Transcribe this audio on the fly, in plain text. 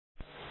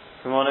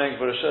Good morning,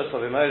 Barashah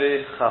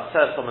Tovimori,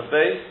 Chaftet Thomas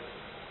Beis.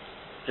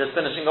 Just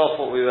finishing off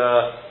what we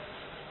were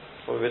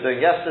doing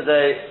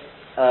yesterday.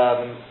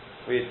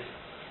 We'd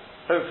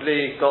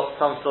hopefully got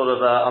some sort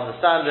of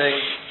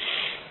understanding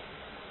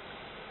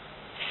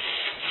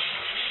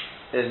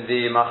in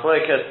the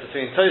machloket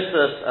between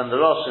Tosfos and the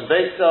Rosh and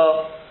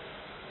Beisar.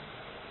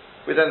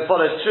 We then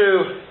followed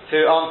through to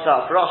answer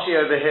up Rashi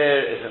over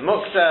here. Is it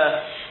Mukteh?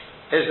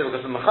 Is it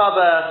because of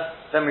Mechaber?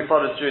 Then we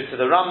followed through to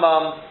the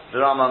Rambam in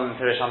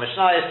Pirush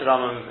HaMishnayos, the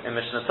Rambam in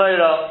Mishnah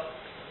Torah.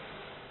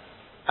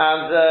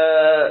 And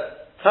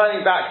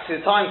turning back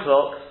to time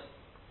clocks,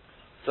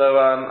 so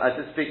I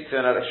did speak to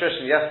an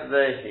electrician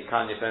yesterday. He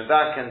kindly phoned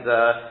back and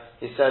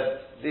he said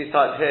these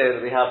types here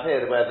that we have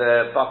here, where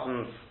the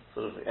buttons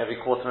sort of every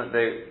quarter,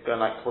 they go in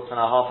like quarter and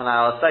a half an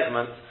hour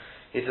segments.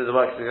 He says it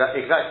works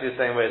exactly the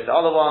same way as the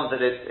other one,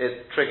 that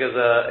it triggers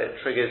a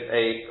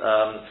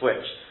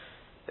switch.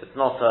 It's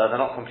not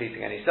they're not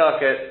completing any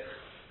circuit,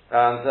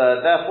 and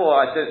therefore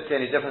I don't see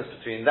any difference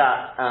between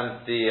that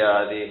and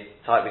the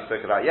type we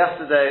spoke about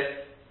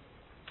yesterday.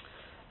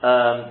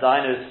 As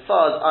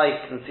far as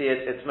I can see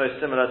it, it's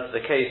most similar to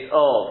the case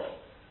of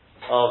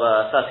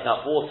setting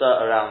up water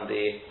around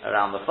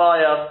the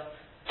fire,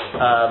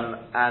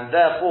 and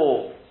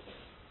therefore,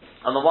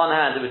 on the one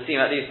hand, it would seem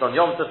at least on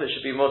Yom Tov it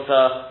should be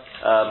mutter.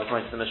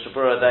 According to the Mishnah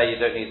Berurah, there you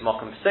don't need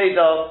mokum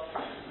seder.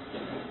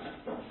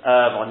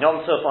 On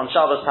Yom Tov, on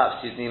Shabbos,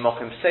 perhaps you need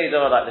mokum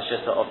seder, like the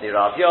shitta of the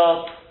Rav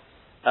Yor.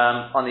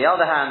 On the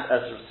other hand,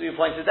 as Rasu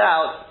pointed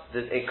out,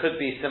 that it could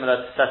be similar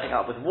to setting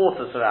up with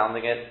water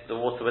surrounding it, the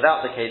water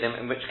without the kedim,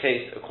 in which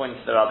case, according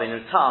to the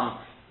Rabbeinu Tam,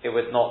 it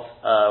would not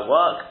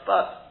work,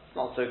 but it's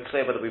not so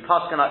clear whether we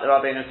paskin like the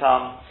Rabbeinu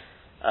Tam.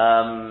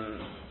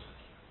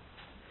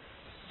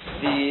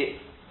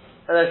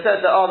 As I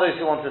said, there are those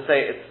who want to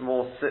say it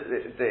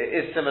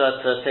is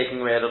similar to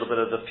taking away a little bit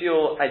of the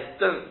fuel. I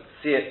don't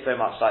see it so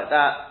much like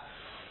that.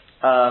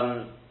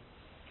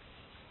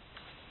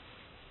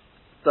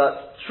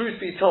 But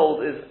truth be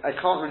told, I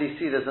can't really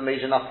see there's a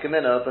major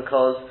nafkamina,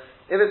 because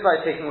if it's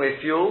like taking away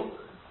fuel,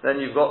 then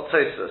you've got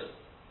Tosfos,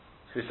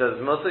 who says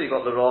mutter, you've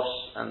got the Rosh,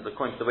 and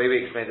according to the way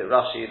we explained it,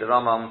 Rashi, the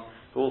Rambam,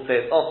 who all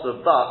say it's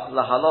also, but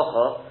la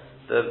halacha,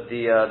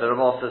 the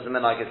Ramah says the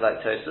minhag is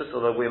like Tosfos,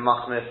 although we're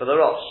machmir for the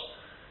Rosh.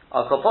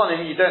 Al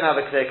Koponim, you don't have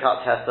a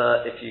clear-cut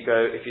heter if you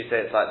say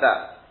it's like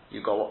that.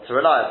 You've got what to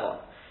rely upon.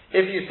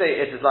 If you say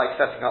it is like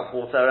setting up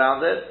water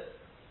around it,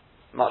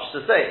 much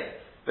the same,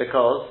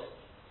 because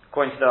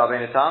according to the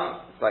Rabbeinu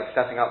Tam, it's like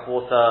setting up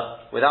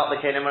water without the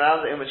kelim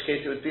around it, in which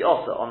case it would be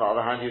osir. On the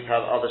other hand, you'd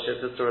have other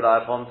shittas to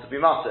rely upon to be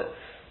matir.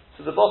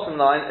 So the bottom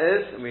line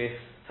is, and we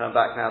turn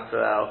back now to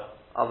our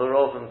other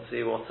rov and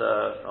see what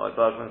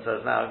Bergman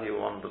says now. He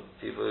was one of the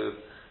people who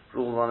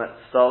ruled on it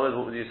to start with.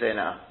 What would you say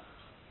now?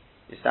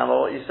 You stand by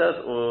what you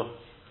said, or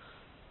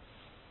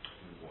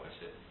what is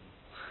it?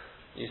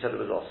 You said it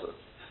was osir?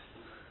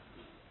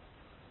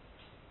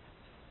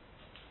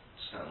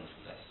 Sounds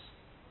less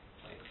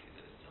likely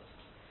that it does.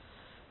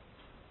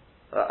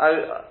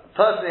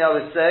 Personally, I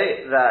would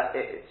say that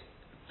it's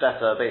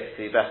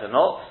better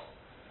not.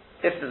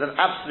 If there's an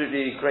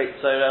absolutely great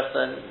soda,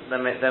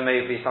 then there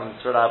may be something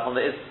to rely upon.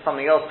 There is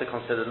something else to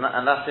consider,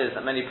 and that is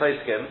that many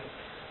poskim,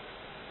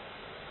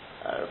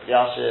 Rabbi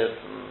Yashiv,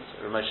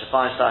 Moshe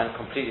Feinstein,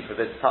 completely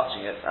forbids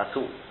touching it at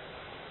all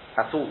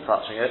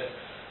touching it.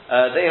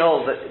 They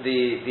hold that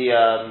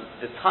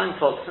the time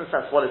clock, since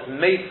that's what it's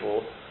made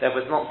for,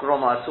 therefore it's not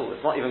groma at all.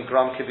 It's not even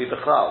gram kibi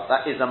b'chlal.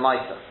 That is a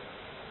maita.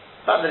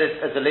 The fact that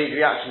it's a delayed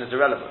reaction is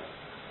irrelevant.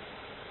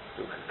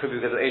 It could be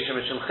because of Eishim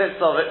Mishim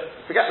Chitz of it.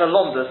 Forget the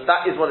lomdus.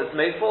 That is what it's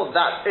made for.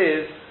 There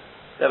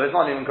is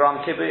not even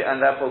gram kibi, and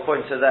therefore,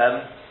 according to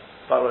them,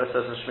 like what it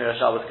says in Shmira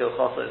Shabbos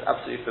Kilchasa, it's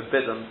absolutely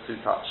forbidden to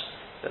touch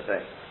the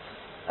thing.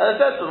 And I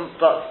said,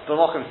 but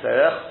b'mokum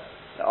serech,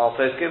 there are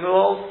poskim who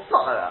hold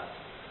not like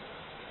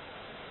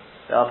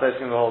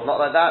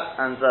that.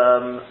 And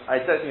I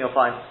don't think you'll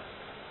find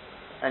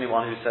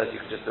anyone who says you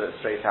can just do it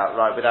straight out,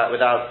 right? Without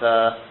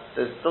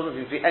there doesn't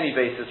seem to be any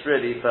basis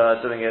really for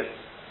doing it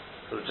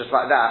sort of just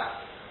like that,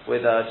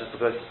 with just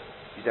because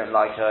you don't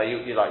like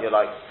you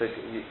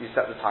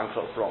set the time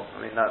clock wrong.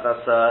 I mean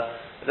that's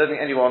I don't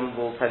think anyone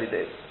will tell you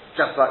this.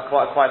 Just like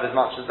quite as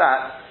much as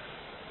that.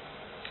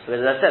 But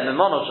as I said, the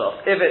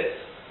monoshov, if it's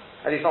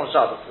at least on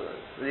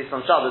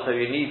Shabbos, so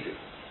you need,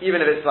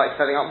 even if it's like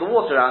setting up the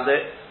water around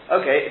it,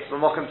 okay, it's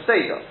b'mokum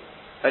seder,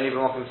 only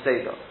b'mokum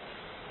seder.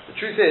 The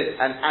truth is,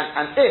 and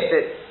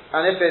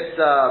if it's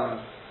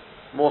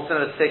more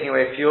similar to taking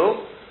away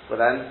fuel, well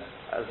then,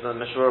 as the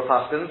Mishra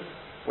Paskins,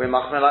 we're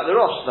machmir like the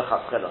Rosh, the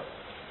Chatzchila.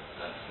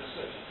 That's just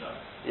such a time.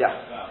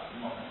 Yeah. About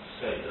b'mokum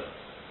seder.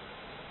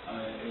 I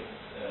mean,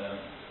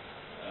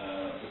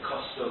 the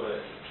cost of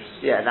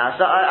electricity. Yeah. Now,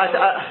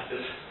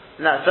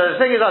 so the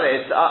thing is on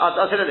it.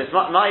 I'll tell you this.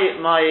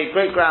 My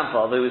great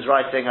grandfather, who was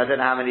writing, I don't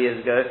know how many years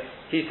ago,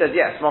 he said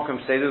yes, mokum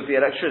seder would be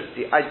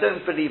electricity. I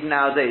don't believe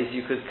nowadays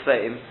you could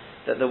claim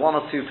that the 1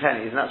 or 2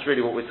 pennies, and that's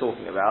really what we're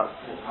talking about.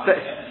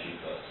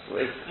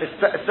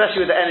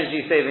 Especially with the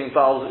energy saving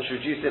bulbs, which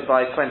reduce it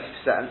by 20%.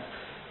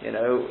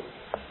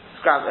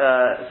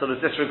 sort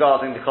of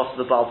disregarding the cost of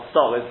the bulb to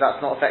start with,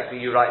 that's not affecting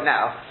you right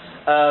now.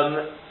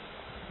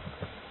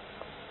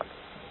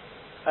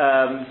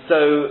 So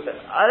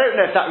I don't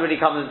know if that really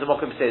comes into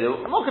Mokum Peseda.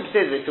 Mokum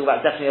Peseda they talk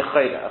about definitely a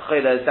Chayla. A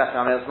Chayla is definitely,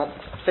 I mean, it's not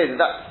Peseda,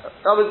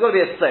 that was got to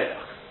be a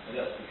Tzorach.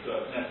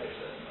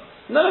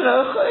 No,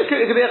 it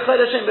could be a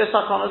Chayla Shem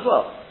B'Sakon as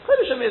well.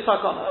 Chayla Shem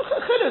B'Sakon.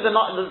 Chayla is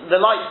the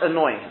light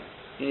annoying.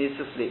 He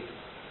needs to sleep.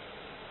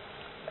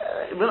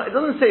 It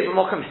doesn't say for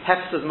Mokum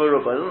Hefsed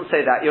Merubah, it doesn't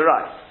say that, you're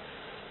right.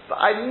 But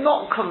I'm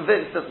not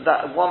convinced that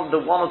the one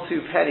or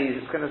two pennies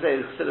it's going to say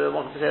is considered a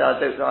Mokum Peseda.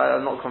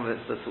 I'm not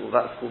convinced at all.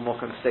 That's called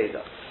Mokum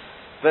Peseda.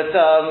 But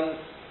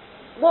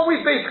what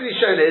we've basically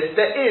shown is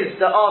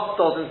there are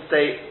Sodom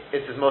state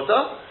it is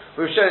Mutter.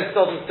 We've shown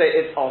Sodom state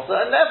it's also,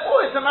 and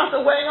therefore it's a matter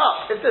of weighing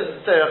up. If there's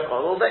a Tzorach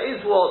Gadol, there is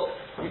what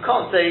you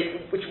can't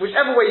say.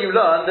 Whichever way you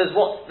learn, there's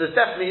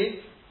definitely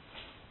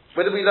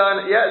whether we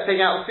learn it's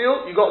taking out the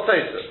fuel. You got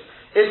Tosfos.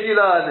 If you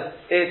learn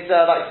it's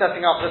like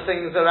setting up the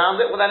things around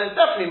it, well then it's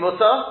definitely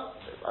mutter.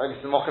 It's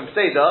the Mokum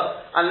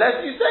Peseda,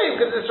 unless you say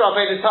because it's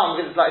Rabbeinu Tam,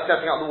 because it's like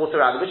setting up the water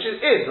around it, which is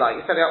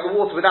like setting up the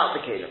water without the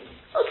kelim.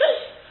 Okay,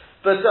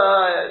 but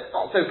it's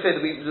not so clear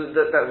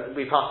that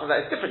we pass on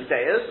that. It's different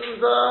days,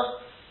 and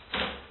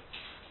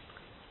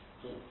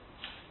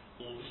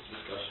all this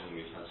discussion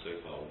we've had so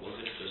far, was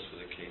it just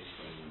for the case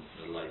when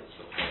the lights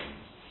are on?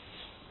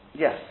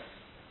 yes.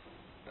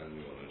 And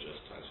we want to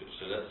adjust time switch.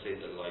 So let's say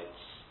the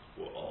lights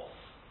were off.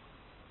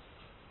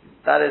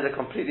 That is a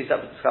completely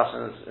separate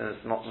discussion, and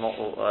it's not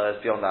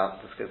beyond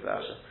that. To skip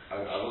that.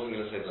 I wasn't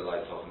going to say the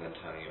lights off and then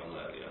turning it on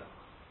earlier.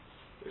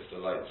 If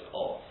the lights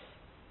off,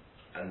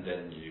 and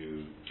then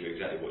you do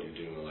exactly what you're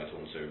doing with the light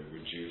on, so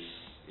reduce,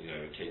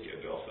 take it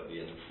a bit off at the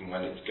end. From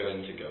when it's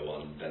going to go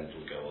on, then it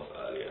will go off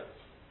earlier.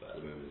 But at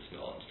the moment it's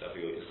not. So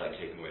it's like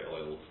taking away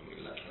oil from the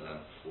electric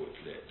lamp before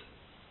it's lit.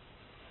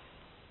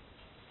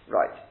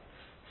 Right.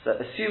 So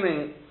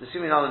assuming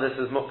none of this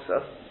is muksa,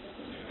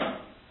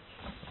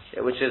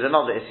 which is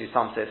another issue,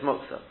 some say it's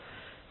muksa.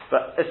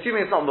 But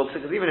assuming it's not muksa,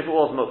 because even if it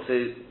was muksa,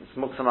 it's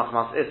muksa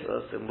machmas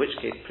isras, in which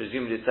case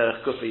presumably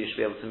tzarech kufa you should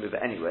be able to move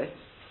it anyway.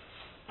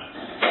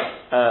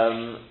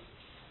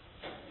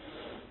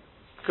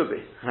 Could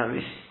be. I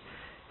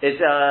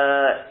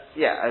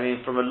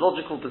mean, from a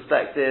logical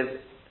perspective,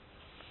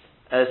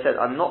 as I said,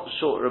 I'm not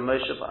sure I think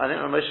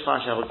Ramosha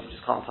Feinstein you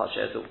just can't touch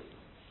it at all.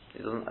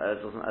 It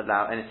doesn't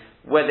allow any,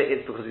 whether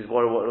it's because he's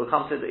worried what it will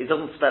come to, it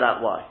doesn't spell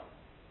out why.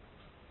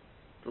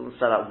 It doesn't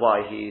spell out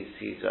why he's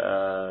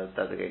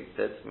designated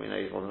it.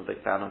 He wasn't a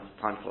big fan of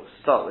time clocks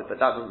to start with, but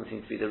that doesn't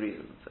seem to be the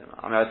reason. So,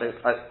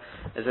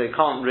 you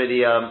can't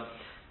really, and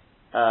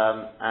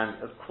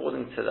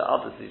according to the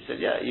others who said,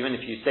 even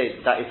if you say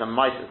that is a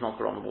mice, it's not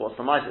Quran, but what's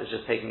the mice? It's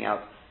just taking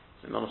out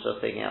a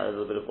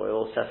little bit of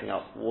oil, setting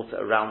up water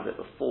around it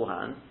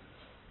beforehand.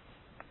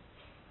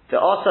 There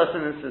are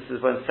certain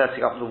instances when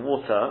setting up the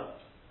water,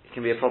 it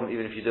can be a problem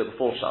even if you do it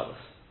before Shabbos.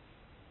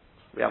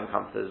 We haven't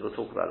come to this, we'll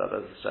talk about that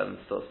as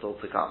still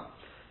to come.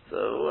 So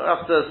we'll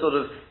have to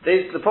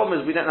the problem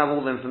is we don't have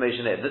all the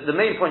information here. The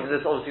main point of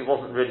this obviously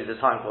wasn't really the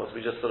time course,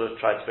 we just sort of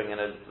tried to bring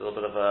in a little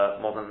bit of a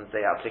modern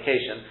day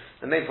application.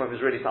 The main point was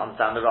really to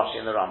understand the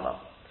Rashi and the Rambam,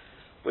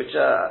 which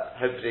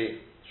hopefully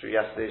through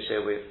yesterday's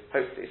show we've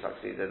hopefully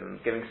succeeded in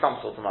giving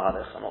some sort of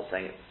mahalach. I'm not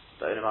saying it's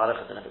the only mahalach,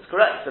 I don't know if it's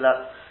correct, but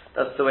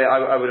that's the way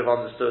I would have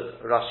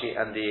understood Rashi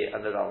and the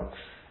Rambam.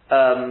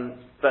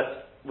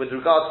 But with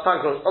regards to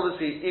time course,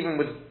 obviously even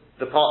the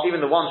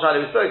one shayla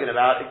we've spoken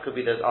about, it could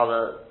be there's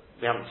other,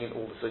 we haven't seen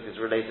all the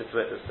sukkahs related to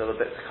it, there's still a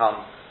bit to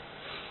come.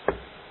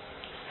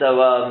 So,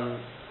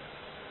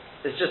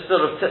 it's just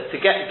sort of to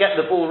get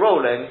the ball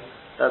rolling,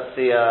 that's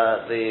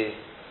the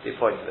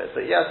point of it.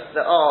 But yes,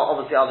 there are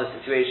obviously other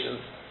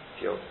situations,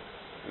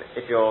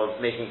 if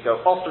you're making it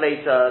go off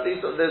later,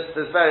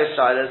 there's various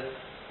shaylas, in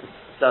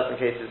certain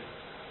cases, it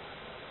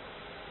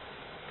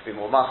could be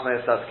more machmir,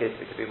 in certain cases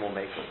it could be more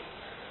makel.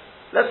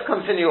 Let's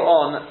continue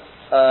on,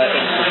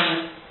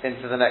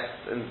 into the next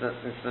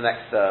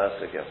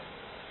sugya.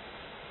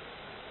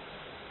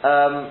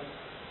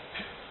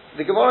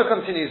 The Gemara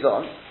continues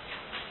on.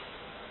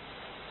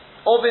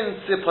 Ovin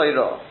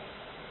Tzipayra.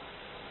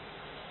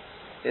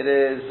 It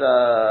is,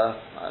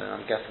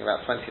 I'm guessing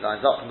about 20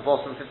 lines up from the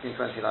bottom,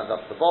 15-20 lines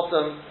up to the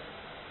bottom.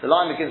 The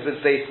line begins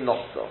with Beis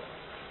Notzo.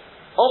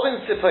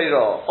 Ovin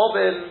Tzipayra.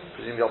 Ovin,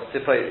 presumably of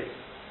Tzipayri.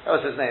 That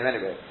was his name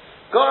anyway.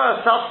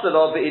 Gora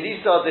Safsala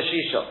Be'elisa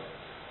Deshisha.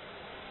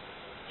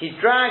 He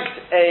dragged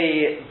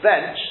a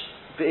bench,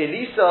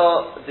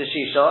 Be'elisa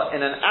Deshisha,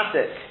 in an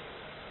attic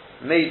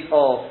made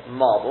of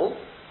marble.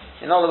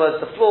 In other words,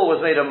 the floor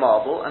was made of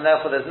marble, and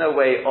therefore there's no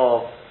way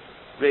of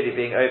really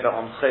being over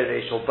on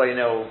Choresh or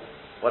Baino,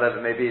 whatever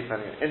it may be,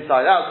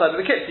 inside, outside of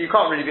the kitchen. You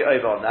can't really be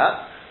over on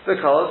that,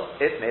 because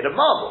it's made of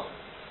marble.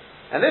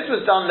 And this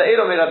was done,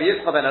 Le'elo me Rabbi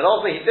Yitzchak ben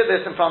Elazar. He did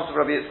this in front of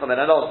Rabbi Yitzchak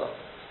ben Elazar.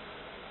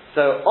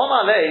 So,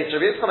 Omar Leis,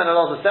 Rabbi Yitzchak ben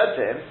Elazar said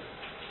to him,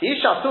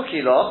 Isha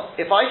tukilo,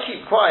 if I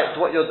keep quiet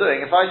to what you're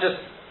doing, if I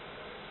just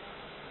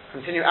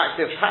continue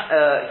acting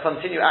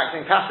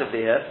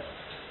passively here,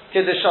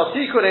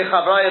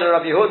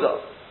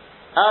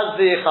 as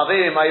the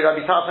Chaverim,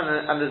 Rabbi Tarfon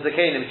and the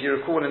Zakanim, if you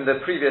recall in the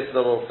previous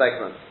little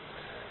segment,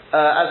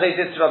 as they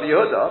did to Rabbi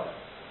Yehuda,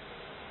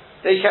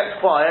 they kept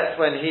quiet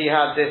when he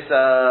had this,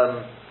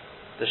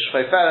 the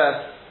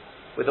shoferet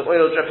with the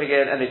oil dripping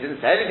in, and they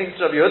didn't say anything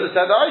to Rabbi Yehuda,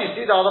 said, oh, you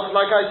see the halach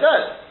like I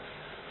said.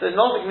 So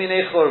not min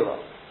a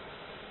churva.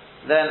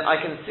 Then I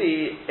can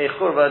see a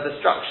churva,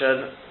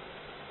 destruction,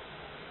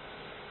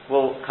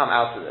 will come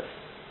out of this.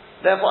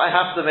 Therefore I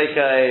have to make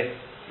a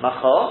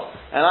machah,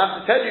 and I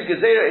have to tell you,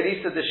 Gezerah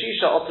Elisa de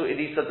Shisha Otu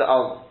Elisa de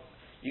Alma.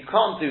 You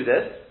can't do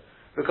this,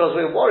 because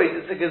we're worried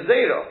it's a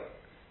Gezerah.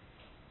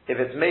 If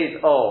it's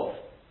made of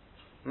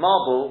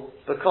marble,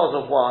 because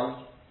of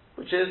one,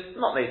 which is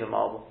not made of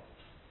marble.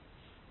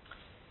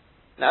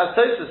 Now, as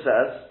Tosfos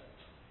says,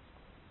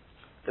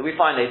 that we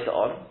find later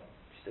on,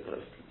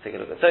 take a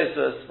look at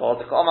Tosfos,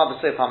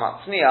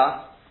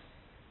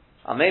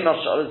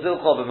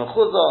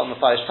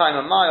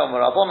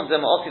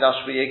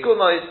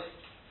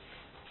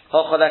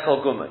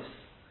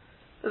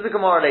 there's a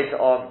Gemara later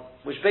on,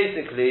 which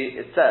basically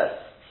it says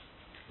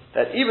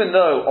that even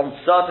though on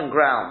certain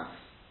grounds,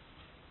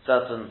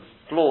 certain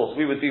floors,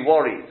 we would be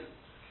worried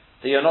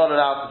that you're not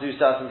allowed to do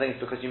certain things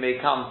because you may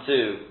come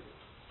to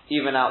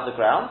even out the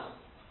ground,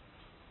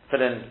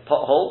 fill in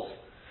potholes.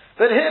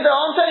 But here there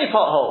aren't any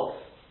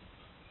potholes.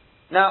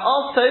 Now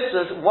ask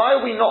Tosfos, why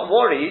are we not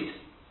worried?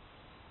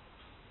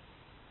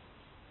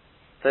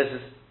 Tosfos'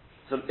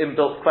 sort of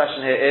inbuilt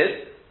question here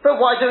is, but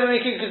why don't we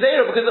make it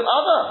Gezerah because of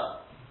other?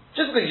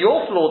 Just because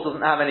your floor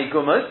doesn't have any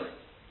gumas,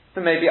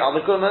 then maybe other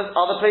gumas,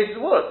 other places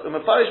would.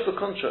 Umefarish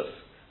b'kuntras.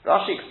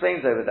 Rashi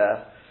explains over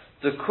there,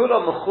 the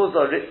kula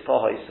mechuza ritzpa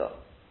hoisa.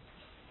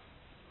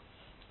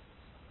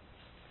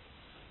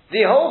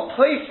 The whole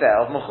place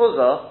there of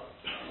mechuza,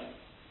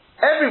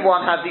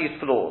 everyone had these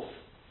floors.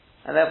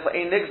 And therefore,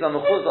 ein nigza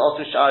mechuza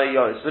otu shari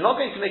yoris. We're not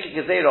going to make a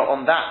gezerah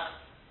on that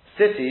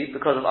city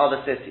because of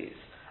other cities.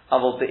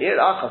 Avol be'ir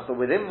achas, but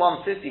within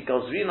one city,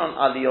 gozrinon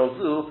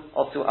aliyozu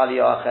otu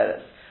aliyo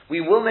acheres.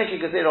 We will make a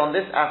gezerah on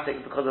this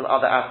attic because of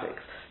other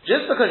attics.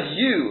 Just because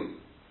you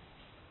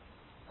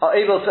are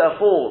able to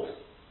afford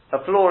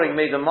a flooring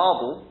made of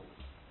marble,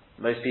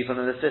 most people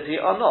in the city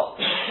are not.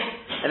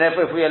 And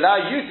therefore, if we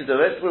allow you to do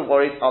it, we're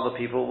worried other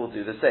people will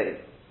do the same.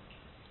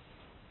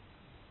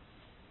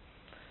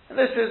 And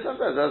this is,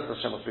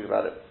 Hashem will speak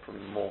about it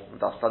probably more in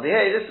Das Study.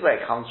 Hey, this is where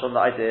it comes from, the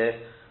idea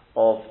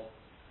of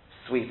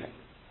sweeping.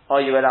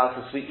 Are you allowed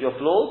to sweep your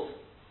floors?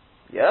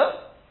 Yeah,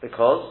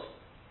 because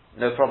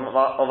no problem of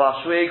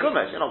our Shvei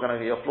Gumesh. You're not going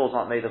to, your floors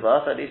aren't made of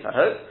earth, at least I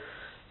hope.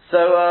 So,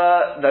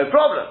 no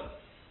problem.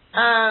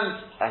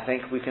 And I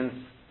think we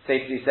can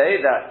safely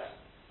say that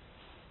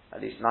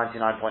at least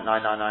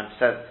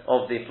 99.999%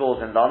 of the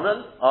floors in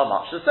London are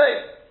much the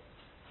same.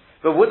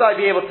 But would I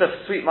be able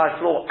to sweep my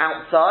floor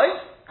outside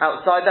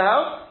the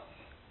house?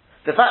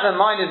 The fact that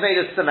mine is made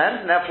of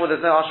cement, and therefore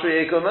there's no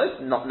Ashrei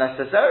Gumesh, not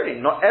necessarily.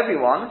 Not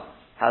everyone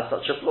has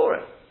such a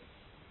flooring.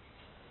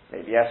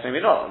 Maybe yes,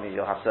 maybe not. I mean,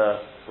 you'll have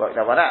to work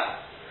that one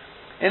out.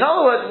 In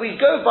other words, we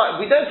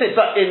don't say,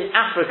 but in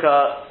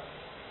Africa,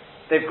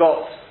 they've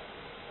got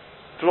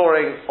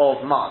flooring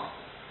of mud.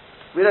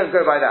 We don't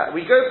go by that.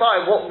 We go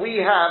by what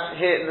we have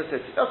here in the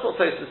city. That's what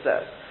Tosfos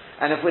says.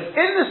 And if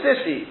within the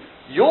city,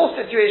 your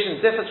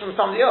situation differs from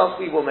somebody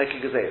else, we will make a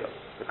gezerah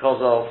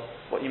because of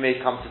what you may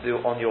come to do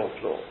on your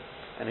floor.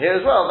 And here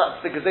as well,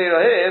 that's the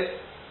gezerah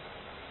here.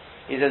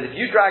 He says, if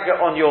you drag it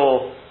on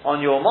your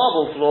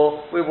marble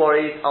floor, we're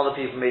worried other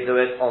people may do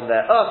it on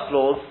their earth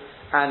floors,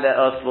 and their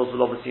earth floors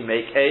will obviously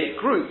make a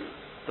group,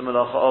 the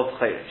Malacha of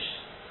Cherish.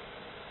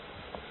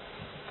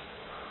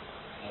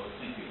 I was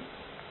thinking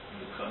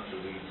it would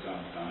contravene some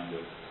kind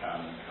of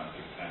town and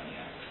country planning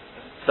act.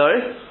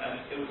 Sorry?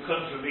 It would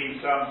contravene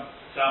some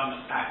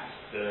act,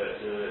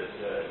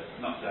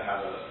 not to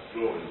have a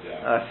flooring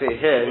down. I see,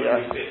 here, it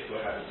yeah. would be fit for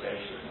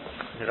habitation.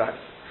 Right.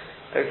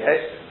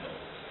 Okay.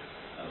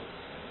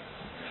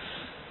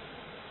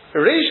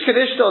 Reish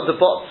Kanishta de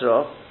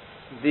Botzra,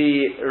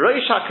 the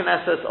Rosh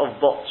HaKnesset of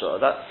Botzra,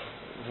 that's,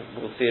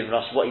 we'll see in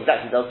Rush what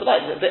exactly does, but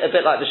a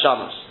bit like the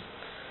Shamash.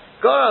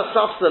 Gora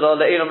Safsara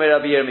le'ilomei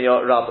Rabbi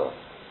Yirmiyah Rabbo.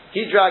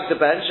 He dragged the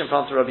bench in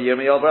front of Rabbi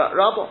Yirmiyah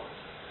Rabbo.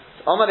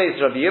 So Amalei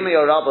Rabbi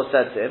Yirmiyah Rabbo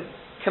said to him,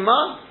 come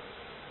on,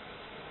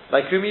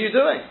 like whom are you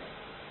doing?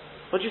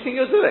 What do you think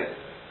you're doing?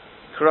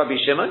 Rabbi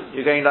Shimon?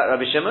 You're going like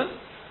Rabbi Shimon?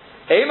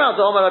 Eimah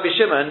to Omar Rabbi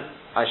Shimon,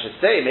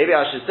 maybe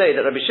I should say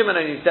that Rabbi Shimon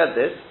only said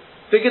this,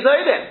 because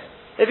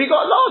if you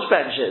got large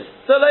benches,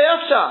 so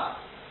layafsha,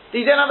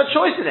 you don't have a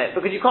choice in it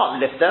because you can't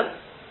lift them.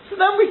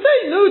 So then we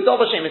say, no,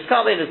 Dovashem is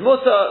Kavein is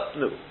Mutter,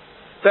 no.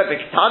 But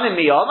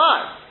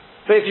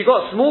if you've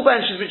got small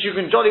benches which you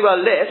can jolly well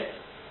lift,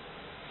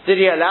 did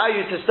he allow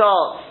you to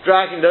start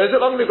dragging those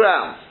along the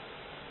ground?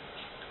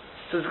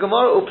 So the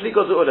Gemara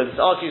Upliko to Ula,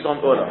 this argues on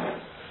Ula.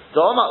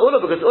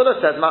 Ula, because Ula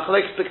says,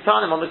 Machlek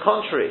Spiktanim, on the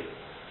contrary.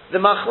 The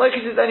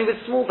machlokes is only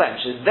with small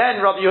benches. Then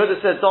Rabbi Yehuda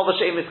says, Dova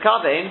She'im is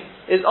Kavein,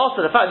 is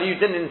also the fact that you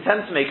didn't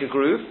intend to make a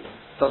groove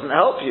doesn't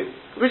help you.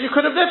 Because you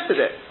could have lifted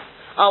it.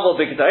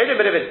 But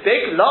if it's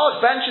big,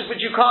 large benches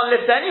which you can't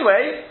lift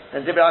anyway,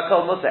 then Dibra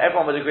Kol Mutter,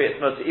 everyone would agree it's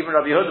Mutter. Even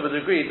Rabbi Yehuda would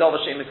agree, Dov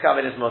Hashem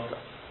Miskavin is Mutter.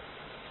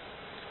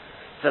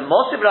 So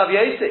Mosif Rabbi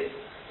Yosef.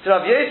 So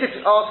Rabbi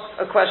Yosef asks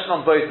a question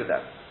on both of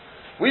them.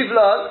 We've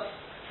learned,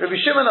 Rabbi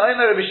Shimon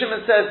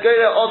says,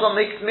 Goya Odom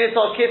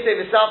Mitzal Kite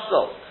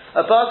Misafsol.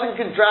 A person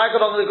can drag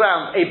along the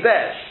ground a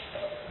bed,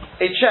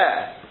 a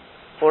chair,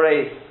 or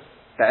a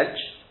bench,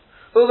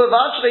 as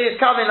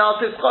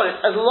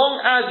long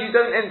as you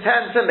don't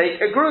intend to make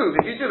a groove.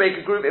 If you do make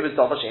a groove, it was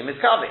Dov Hashem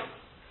Miskavin.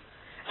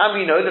 And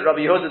we know that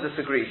Rabbi Yehuda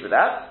disagrees with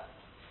that.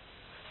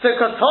 So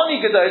Katani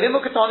Gedolim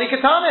or Katani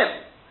Katanim.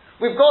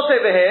 We've got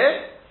over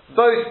here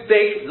both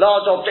big,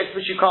 large objects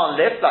which you can't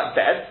lift, like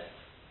beds,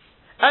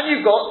 and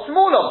you've got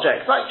small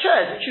objects, like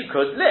chairs, which you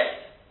could lift.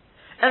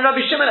 And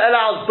Rabbi Shimon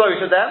allows both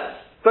of them,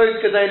 both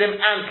Gedolim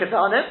and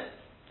Katanim.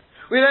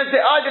 We then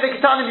say, either the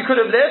Katanim you could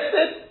have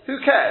lifted,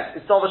 who cares?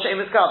 It's Dov Hashem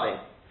Miskavin.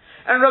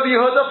 And Rabbi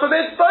Yehuda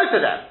forbids both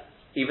of them.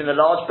 Even the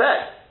large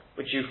bed,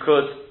 which you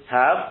could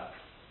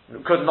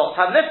not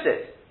have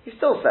lifted. He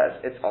still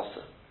says it's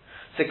also.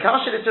 So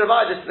Kasha is to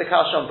divide this to the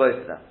Kasha on both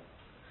of them.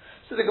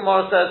 So the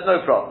Gemara says,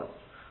 no problem.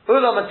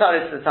 Ula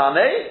Mataris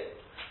Tame.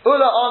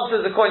 Ula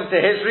answers according to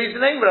his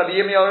reasoning. Rabbi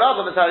Yirmiyah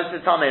Rabbah Mataris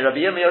Tame. Rabbi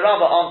Yirmiyah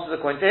Rabbah answers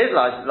according to his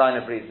line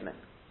of reasoning.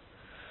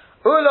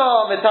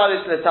 Ula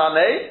Mataris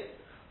Tame.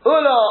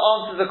 Ula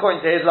answers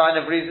according to his line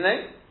of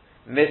reasoning.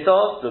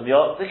 Mitos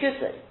Dumyot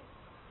Zekise.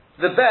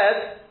 The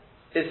bed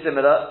is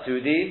similar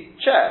to the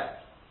chair.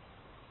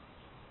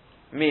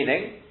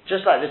 Meaning,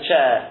 just like the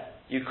chair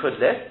you could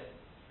lift,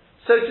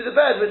 so to the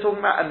bed we're talking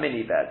about a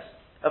mini bed,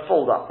 a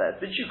fold-up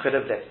bed, which you could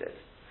have lifted.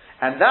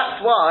 And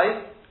that's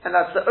why, and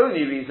that's the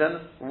only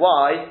reason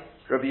why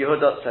Rabbi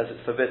Yehuda says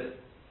it's forbidden.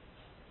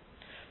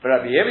 But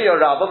Rabbi Yirmiyah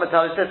Rabbah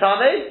Matalis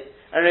Tetane,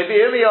 and Rabbi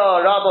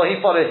Yirmiyah Rabbah, he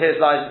followed his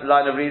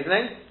line of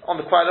reasoning,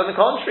 quite on the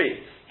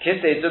contrary.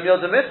 Kisei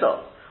Dumyot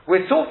Zemito.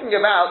 We're talking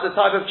about the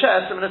type of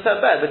chair similar to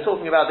a bed. We're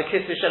talking about the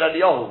Kisei Shel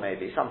Eliyahu,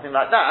 maybe, something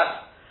like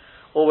that.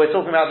 Or we're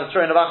talking about the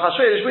throne of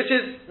Achashverosh, which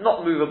is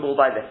not movable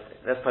by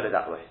lifting. Let's put it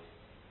that way.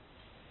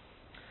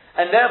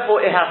 And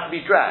therefore it has to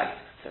be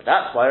dragged. So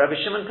that's why Rabbi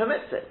Shimon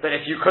permits it. But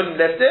if you couldn't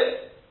lift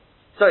it,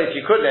 if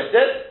you could lift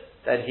it,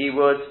 then he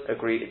would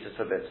agree it is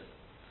forbidden.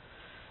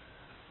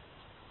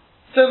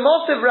 So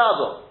Mosiv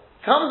Rabbah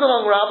comes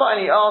along Rabbah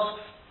and he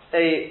asks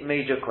a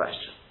major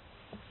question.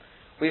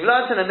 We've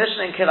learned in the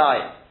Mishnah in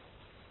Kilayim.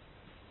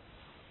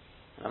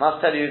 I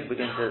must tell you,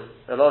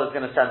 a lot is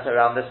going to center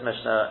around this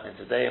Mishnah in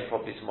today and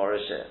probably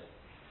tomorrow's shir.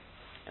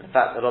 In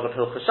fact, a lot of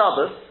Hilchos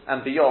Shabbos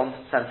and beyond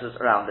centers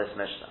around this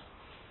Mishnah.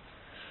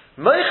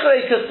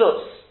 Moichrei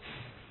Kasus.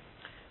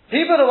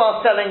 People who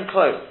are selling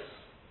clothes.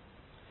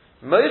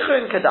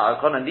 Moichrei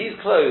Kedarkon, and these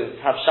clothes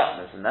have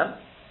shatnez in them.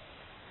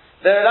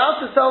 They're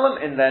allowed to sell them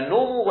in their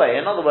normal way.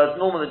 In other words,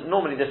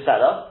 normally the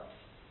seller,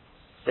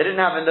 they didn't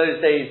have in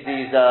those days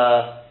these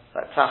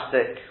like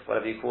plastic,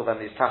 whatever you call them,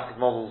 these plastic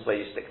models where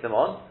you stick them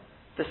on.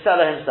 The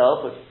seller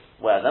himself would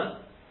wear them,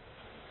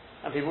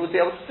 and people would be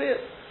able to see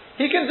it.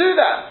 He can do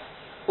that.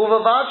 As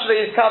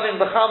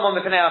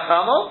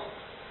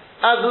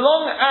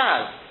long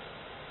as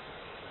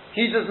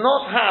he does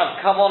not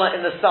have kavana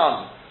in the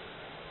sun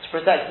to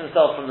protect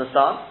himself from the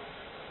sun,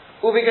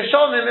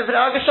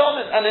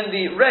 and in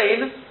the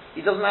rain,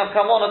 he doesn't have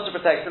kavana to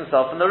protect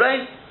himself from the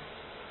rain.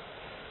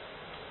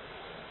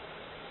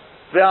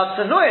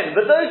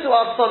 But those who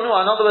are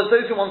sanua, in other words,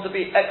 those who want to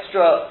be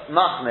extra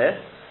machmir,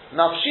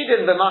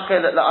 nafshidin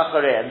b'machel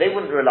la'achareh, and they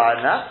wouldn't rely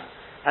on that,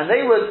 and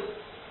they would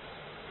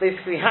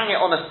basically hang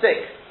it on a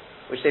stick,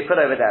 which they put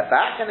over their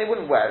back, and they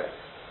wouldn't wear it.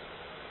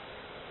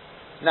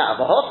 Now,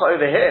 v'hocha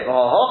over here,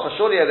 v'hocha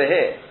surely over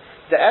here,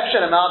 the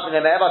efshen amount in the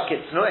me'evad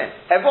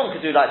kitznuin, everyone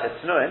could do like the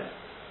tznuin.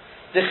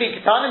 The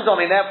chiktanim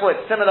domi, therefore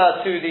it's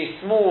similar to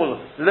the small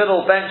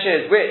little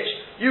benches which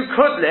you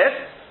could lift.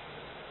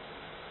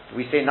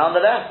 We say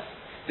nonetheless.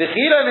 The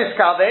chilo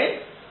miskavein,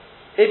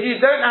 if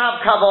you don't have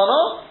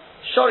kavanah,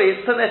 Shori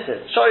is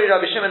permitted. Shori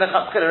Rabbi Shimon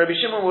lechatzchila. Rabbi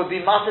Shimon would be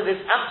massive.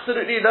 It's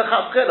absolutely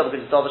lechatzchila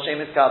because it's Dov Hashem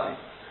Miskavin.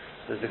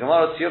 So the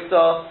Gemara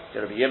Tziyukta,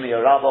 Rabbi Yirmiyah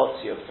Rabbah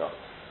Tziyukta.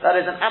 That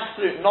is an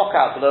absolute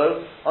knockout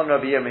blow on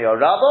Rabbi Yirmiyah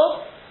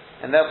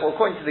Rabbah, and therefore,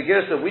 according to the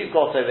Girsa we've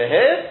got over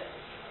here,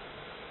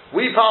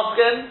 we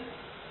paskin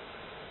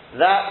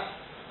that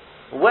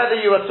whether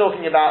you are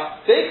talking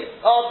about big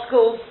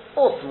articles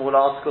or small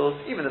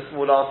articles, even the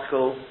small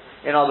articles,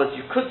 in other words,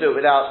 you could do it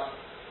without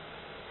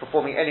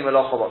performing any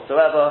malacha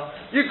whatsoever.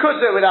 You could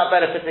do it without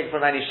benefiting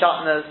from any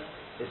shatnez.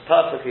 It's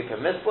perfectly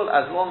permissible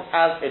as long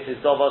as it is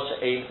davar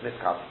she'ein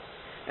miskavin.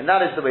 And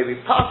that is the way we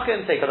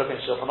paskin. Take a look in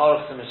Shulchan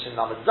Aruch, Mishnah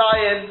Lamed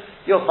Zayin.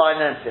 You'll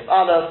find then Sif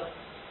Aleph. I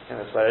think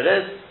that's where it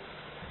is.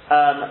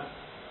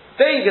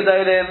 Bein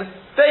gedolim,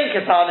 bein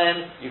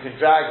ketanim. You can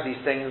drag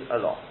these things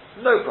along.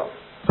 No problem.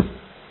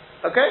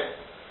 Okay?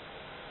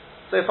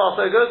 So far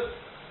so good?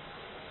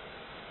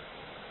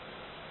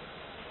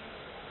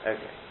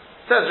 Okay.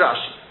 Says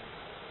Rashi.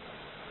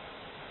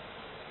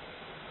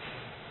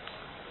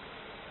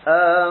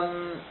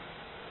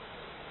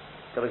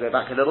 Got to go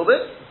back a little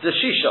bit. The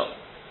Shisha.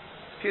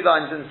 few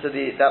lines into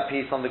that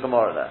piece on the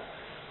Gemara there.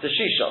 The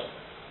Shisha.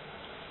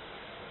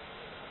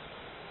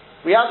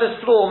 We have this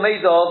floor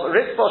made of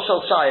Ritzbah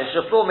Shel Shayish,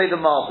 a floor made of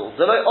marble.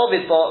 Zelo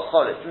Ovid Ba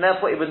Choritz, and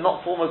therefore it would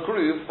not form a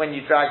groove when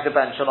you drag the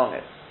bench along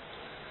it.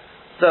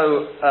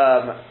 So,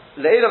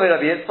 Le'elam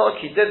Rabbi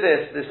Yitzchak, he did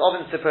this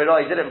oven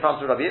Sipora, he did it in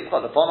front of Rabbi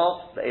Yitzchak, the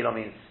Ponov, Le'elam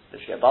means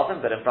literally above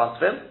him, but in front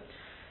of him.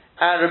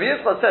 And Rabbi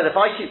Yitzchak said, if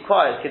I keep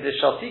quiet, Kiddush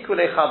Shaltiku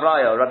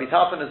Le'chabraya, Rabbi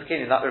Tarfon and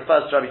Zakanim, that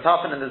refers to Rabbi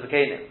Tarfon and the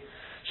Zakanim.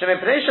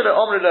 Shemin Pnei Shelo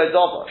Omri Lo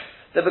Dover,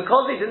 that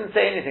because he didn't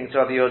say anything to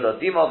Rabbi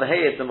Yehuda, Dima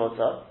V'hei the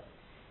Mutter,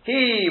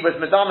 he was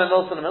Madam and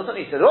Milson and Milson,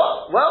 he said,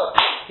 oh, well,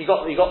 he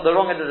got the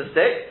wrong end of the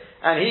stick,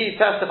 and he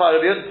testified,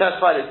 Rabbi Yehuda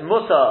testified it's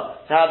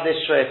Mutter to have this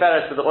Shrei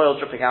Feres with the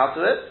oil dripping out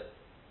of it.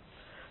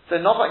 So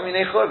Nofak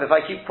Minei Chorv, if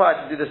I keep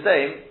quiet to do the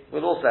same,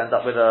 we'll also end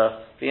up with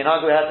a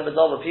V'yinhagu Heter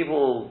B'dova.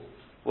 People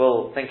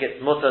will think it's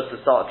mutter to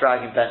start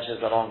dragging benches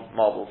along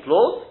marble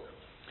floors.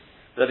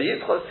 Rabbi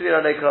Yitzchak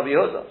Tzvira Leik Rabbi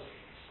Yehuda.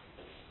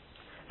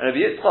 And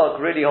Rabbi Yitzchak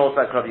really holds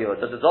back Rabbi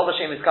Yehuda. The Dov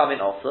Hashem is coming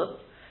also.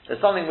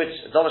 There's something which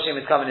Dov Hashem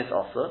is coming is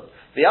also.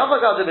 The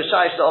Avagad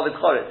B'Shayish the Ovid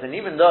Choritz. And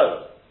even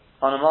though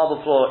on a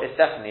marble floor it's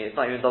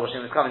not even Dov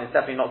Hashem is coming, it's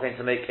definitely not going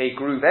to make a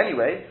groove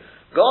anyway.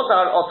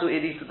 Godar Otu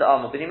Irisu the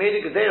Alma, but he made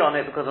a Gezer on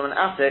it because of an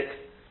attic,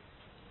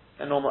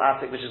 a normal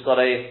attic which has got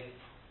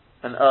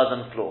an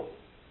earthen floor.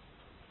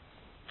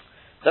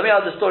 Then we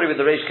have the story with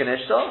the Reish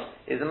Kanishta,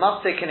 is a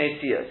Mafte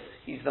Kinesias.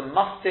 He's the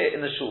Mafte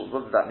in the shul.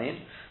 What does that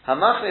mean?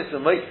 Hamachnis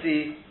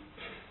V'Moitzi,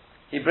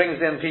 he brings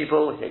in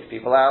people, he takes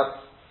people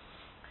out,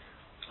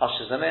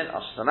 ushers them in,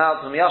 ushers them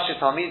out,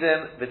 V'Miyashir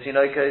Talmidim,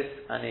 V'Tinoikos,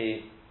 and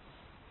he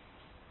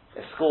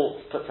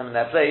escorts, puts them in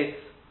their place,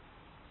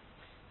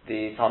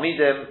 the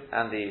Talmidim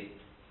and the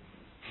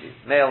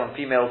male and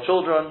female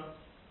children,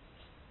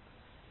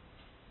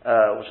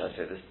 what should I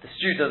say, the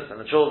students and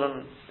the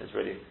children is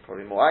really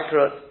probably more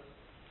accurate,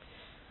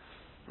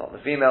 not the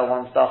female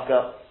one,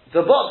 Stafka,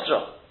 the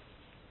Botzra,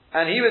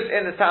 and he was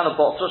in the town of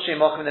Botzra,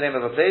 Shemachim in the name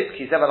of a place,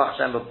 Kizeva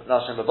Lachshem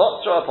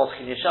Botzra,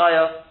 Poskin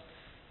Yeshaya,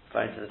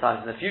 referring to the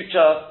times in the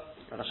future,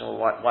 when Hashem will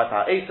wipe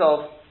out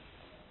Esau,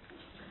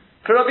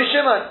 Karabi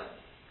Shimon,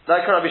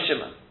 like Karabi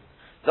Shimon,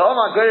 the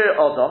Omar Goyer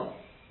Odom.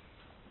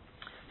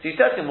 So he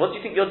said to him, what do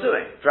you think you're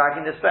doing,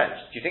 dragging this bench?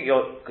 Do you think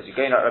because you're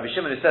going like Rabbi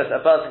Shimon who says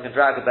that a person can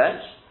drag a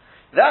bench?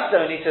 That's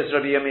only, says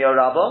Rabbi Yirmiyah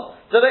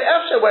Rabbah, so they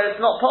after where it's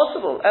not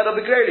possible. Elo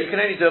B'Greli, you can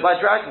only do it by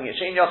dragging it.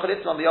 Shein Yachal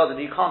Itzlan B'Yodin,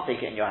 you can't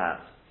take it in your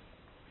hand.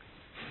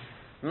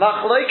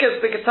 Machloikes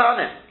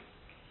B'Ketanim.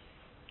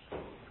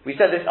 We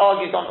said this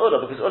argues on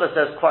Uda, because Uda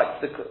says quite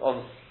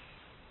on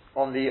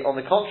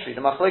the contrary,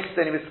 the Machloikes is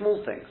only with small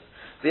things.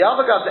 The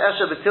Avagad the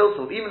Esher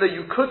B'Tiltul, even though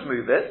you could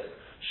move it,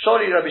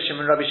 Shori Rabbi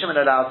Shimon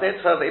allows it,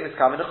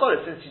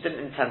 since you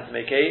didn't intend to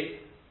make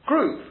a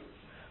groove.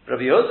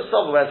 Rabbi Yehuda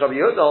saw, whereas Rabbi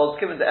Yehuda holds,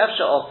 given the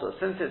Efsha also,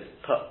 since it's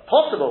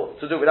possible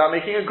to do it without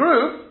making a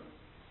groove,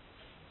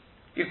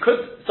 you could,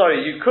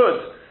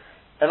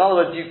 in other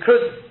words, you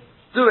could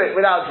do it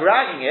without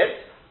dragging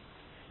it,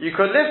 you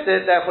could lift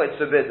it, therefore it's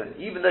forbidden,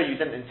 even though you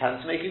didn't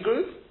intend to make a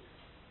groove.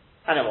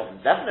 And it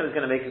wasn't definitely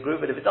going to make a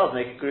groove, but if it does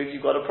make a groove,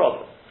 you've got a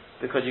problem,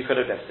 because you could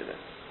have lifted it.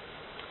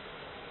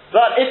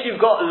 But if you've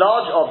got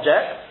large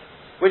objects,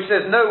 which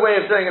there's no way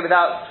of doing it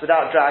without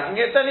dragging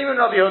it, then even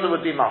Rabbi Yehuda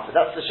would be master.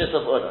 That's the shit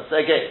of Uda. So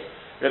again,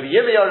 Rabbi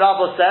Yirmiyah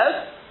Rabbah says,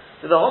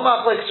 to the whole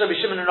Machlokes Rabbi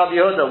Shimon and Rabbi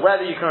Yehuda,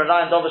 whether you can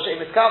rely on Dov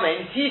Hashem is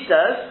coming, he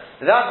says,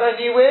 that's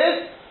only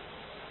with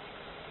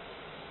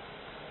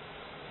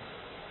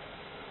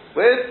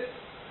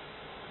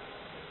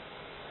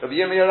Rabbi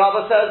Yirmiyah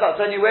Rabbah says, that's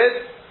only with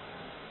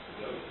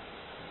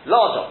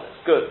large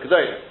objects. Good,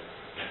 Gedolim.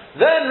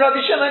 Then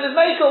Rabbi Shimon is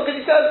Mekel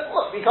because he says,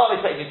 look, we can't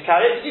expect you to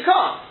carry it, but you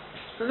can't.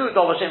 So no,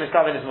 Dov Hashem is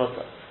coming his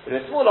mutter. But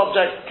a small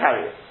object,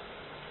 carry it.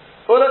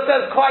 Ula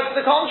says quite to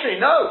the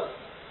contrary, no.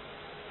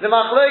 The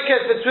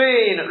machlokes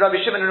between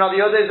Rabbi Shimon and Rabbi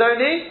Yehuda is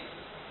only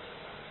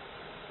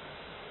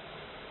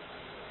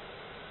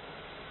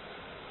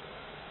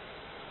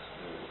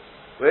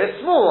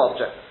with small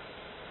objects.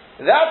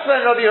 That's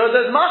when Rabbi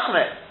Yehuda is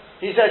machmir.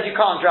 He says you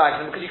can't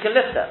drag them because you can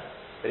lift them.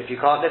 But if you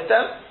can't lift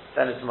them,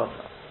 then it's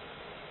mutter.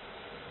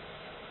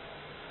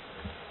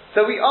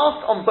 So we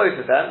asked on both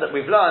of them that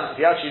we've learned, if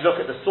you actually look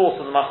at the source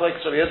of the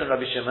Machlokes Rabbi Yehuda and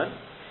Rabbi Shimon,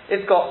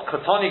 it's got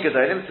Kotoni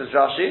Gedolim, says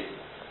Rashi.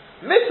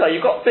 Mitzvah, you've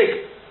got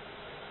big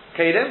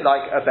kelim,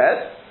 like a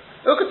bed.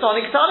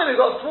 Kotoni Ketanim, you've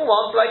got small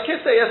ones, like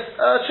Kisei,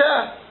 a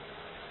chair.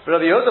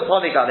 Rabbi Yehuda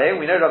Poni Galim,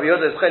 we know Rabbi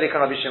Yehuda is Chelik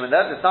and Rabbi Shimon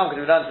there, there's some because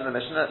we learned in the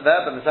Mishnah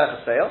there, but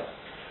Mesechus fail.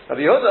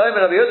 Rabbi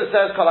Yehuda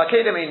says, Kol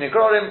HaKelim ein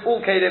Negrorim,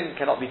 all kelim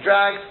cannot be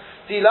dragged.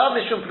 Dilav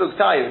Mishum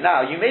Plugtayu.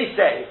 Now, you may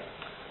say,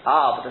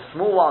 but the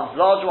small ones,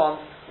 large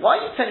ones, why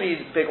are you telling me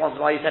big ones,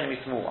 why are you telling me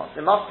small ones?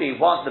 It must be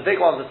one, the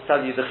big ones that tell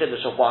you the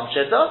chiddush of one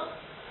shitta,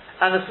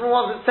 and the small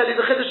ones that tell you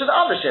the chiddush of the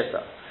other shitta.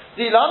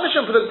 Because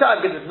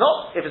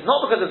if it's not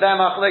because of their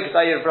machlokes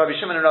of Rabbi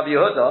Shimon and Rabbi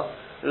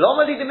Yehuda,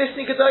 lomali the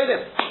misni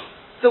gedolim.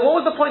 So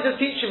what was the point of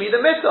teaching me the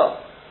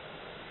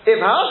mitzvah? If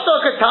hashta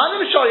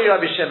katanim shari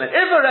Rabbi Shimon,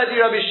 if already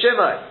Rabbi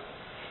Shimon,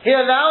 he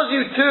allows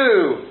you to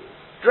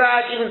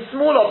drag even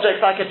small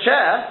objects like a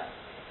chair,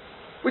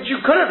 which you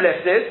could have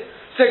lifted.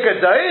 So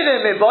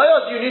Gedolim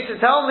Mibayot, you need to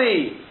tell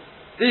me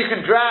that you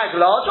can drag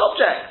large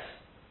objects.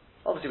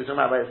 Obviously we're talking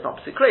about where it's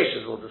not Psikresh,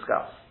 as we'll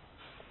discuss.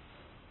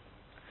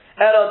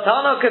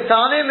 Erotano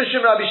Katanim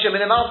Mishum Rabbi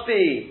Shimon, it must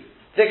be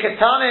the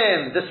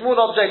Katanim, the small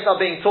objects are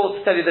being taught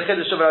to tell you the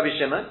Chiddush of Rabbi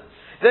Shimon,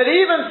 that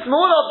even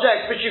small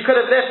objects which you could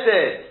have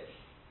lifted,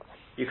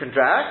 you can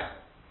drag,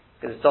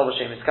 because it's Tov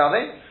Hashem is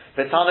coming.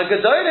 Vetana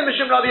Gedolim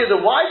Mishum Rabbi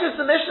Yehuda. Why does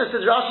the Mishnah,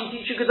 says Rashi,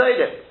 teach you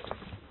Gedolim?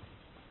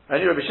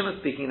 Only Rabbi Shimon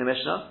speaking in the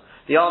Mishnah.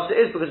 The answer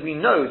is because we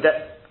know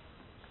that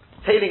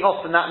tailing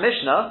off from that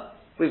Mishnah,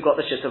 we've got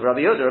the shit of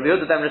Rabbi Yehuda. Rabbi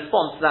Yehuda then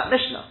responds to that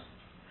Mishnah.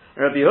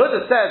 And Rabbi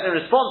Yehuda says in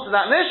response to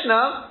that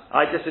Mishnah,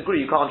 I disagree,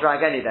 you can't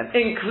drag any of them,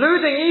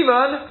 including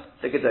even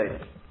the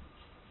Gedolim.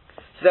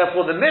 So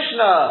therefore the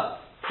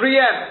Mishnah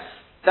preempts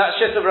that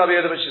shit of Rabbi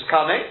Yehuda which is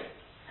coming,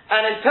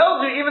 and it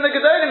tells you even the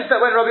Gedolim that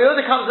when Rabbi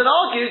Yehuda comes and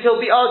argues, he'll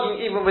be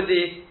arguing even with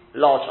the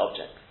large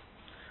objects.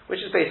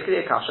 Which is basically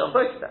a kasha on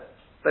both of them.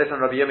 Both on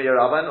Rabbi Yirmiyah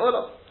Rabbah and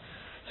Olam.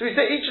 So we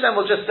say each of them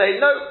will just say,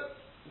 no,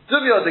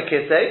 Dumyo de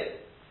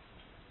Kisei,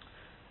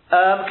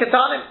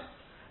 Ketanim.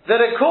 That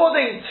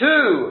according to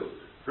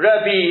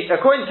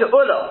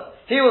Ulam,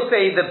 he will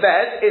say the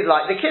bed is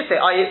like the Kisei,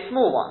 i.e. it's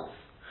small ones.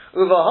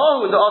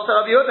 Uvahahu the Asa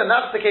Rabbi Yehuda, and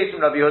that's the case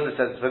when Rabbi Yehuda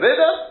says it's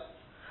forbidden.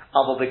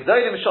 Abel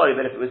Bigdolim Shari,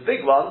 but if it was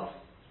big ones,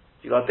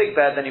 if you got a big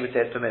bed, then he would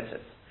say it's permitted.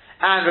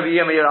 And Rabbi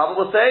Yirmiyah Rabbah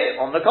will say,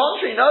 on the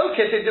contrary, no,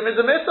 Kisei Dum is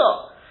a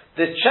mitzvah.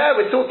 The chair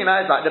we're talking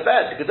about is like the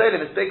bed. The Gedolim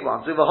is big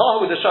ones.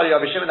 Uvahahu with the Shari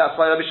Rabbi Shimon, that's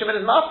why Rabbi Shimon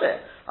is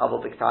master.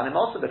 Abel Bigtanim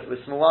also, but if it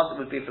was small ones, it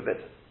would be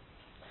forbidden.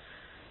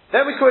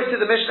 Then we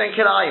quoted the Mishnah in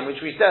Kilayim,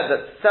 which we said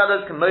that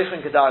sellers can moich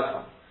and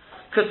kedarkan.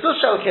 Kasush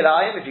shel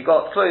Kilayim, if you've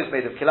got clothes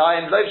made of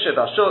Kilayim, loiv shel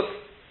bashuk,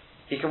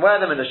 he can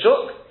wear them in the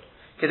shuk.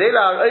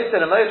 Kedela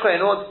oisen and moicha in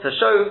order to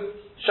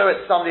show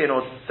it to somebody in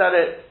order to sell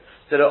it.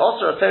 So the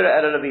osra Torah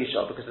el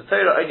Rabisha, because the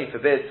Torah only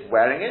forbids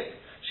wearing it.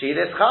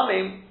 Shilis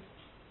chamim,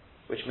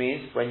 which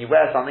means when you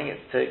wear something,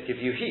 it's to give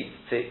you heat,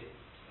 to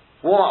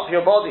warm up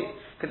your body.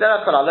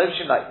 Kedela kol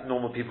alovshin, like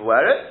normal people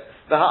wear it.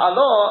 The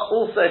ha'alah,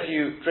 also if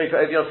you drape it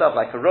over yourself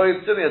like a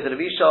robe, Dumya de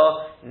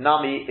Levisha,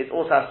 Nami, it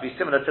also has to be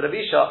similar to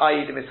Levisha,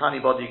 i.e. the mishani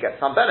body, you get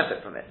some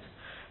benefit from it.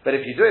 But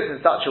if you do it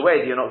in such a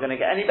way that you're not going to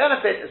get any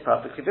benefit, it's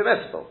perfectly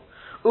permissible.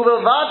 As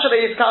long as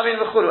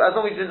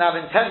you didn't have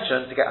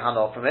intention to get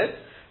hana from it,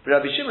 but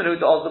Rabbi Shimon who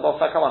does the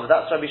bosa kavanah,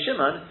 that's Rabbi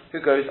Shimon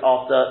who goes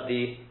after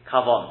the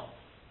kavanah.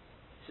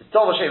 So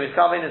Tov Hashem is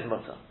kavanah is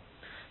mutter.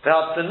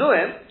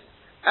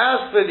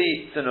 As for the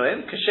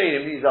Tzanuim,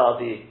 Kasherim, these are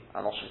the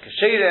Anoshim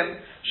Kasherim,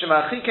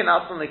 Shemachikin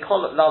Atzon, they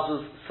call it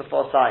Lazus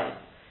Safosayim.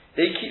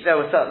 They keep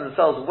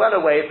themselves well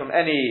away from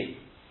any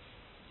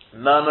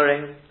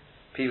murmuring.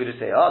 People who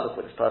say, look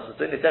what this person's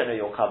doing, they don't know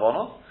your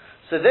kavanah.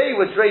 So they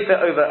would drape it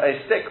over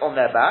a stick on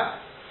their back.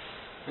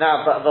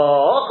 Now, but so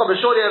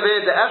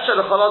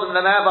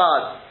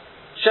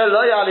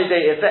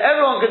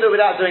everyone can do it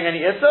without doing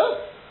any Issa,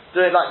 do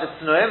it like the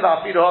Tzanuim,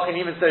 and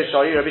even so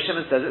Shari, Rabbi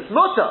Shimon says it's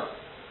mutter.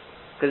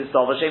 Because it's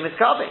Tov Hashem is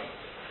coming.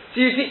 So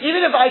you see,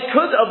 even if I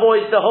could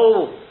avoid the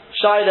whole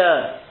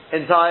Shaila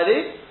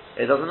entirely,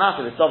 it doesn't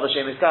matter. If it's Tov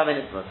Hashem is coming,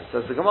 it's mutter.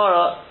 Says the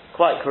Gemara,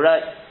 quite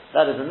correct.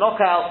 That is a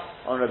knockout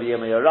on Rabbi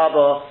Yirmiyah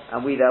Rabbah,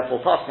 and we therefore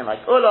pass him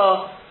like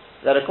Ula,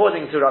 that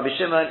according to Rabbi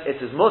Shimon,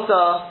 it is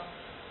mutter,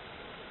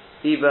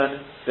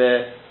 even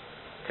the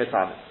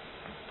Ketanim.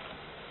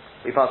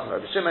 We pass him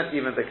Rabbi Shimon,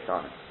 even the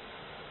Ketanim.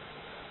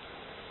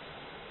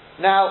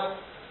 Now,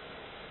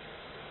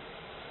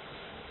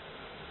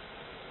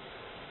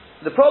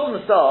 the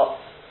problem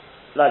starts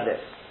like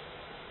this.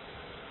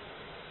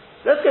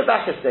 Let's go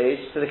back a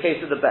stage to the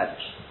case of the bench.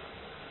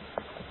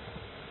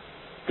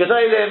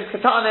 Gedolim,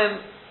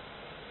 Ketanim.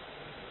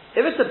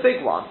 If it's a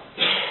big one,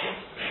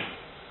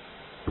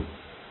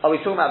 are we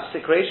talking about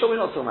Psik Reisha or we're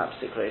not talking about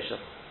Psik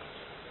Reisha?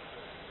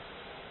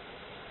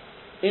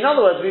 In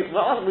other words,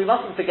 we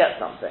mustn't forget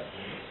something.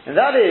 And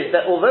that is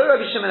that although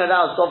Rabbi Shimon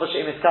allows Dov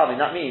Hashem is coming,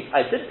 that means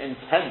I didn't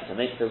intend to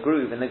make the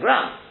groove in the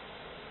ground.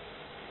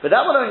 But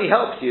that will only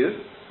help you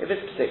if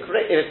it's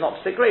not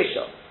Psik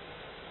Reisha.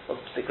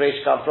 What's Psik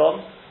Reisha come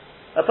from?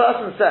 A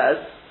person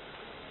says,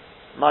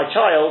 my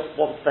child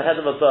wants the head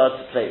of a bird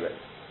to play with.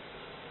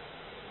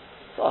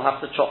 So I'll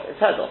have to chop its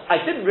head off.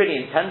 I didn't really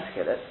intend to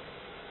kill it.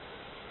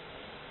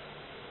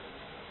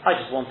 I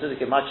just wanted to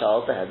give my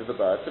child the head of the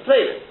bird to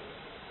play with.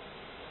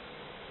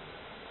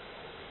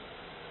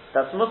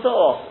 That's mutter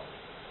or asur?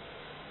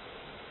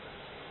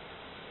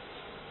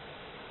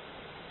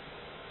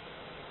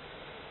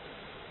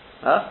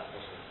 Huh?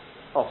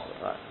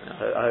 Asur, right.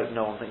 I hope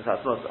no one thinks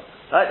that's mutter.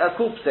 Right, that's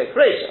called Psik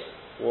Reisha.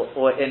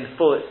 Or in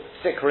full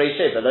Psik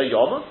Reisha below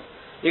Yom.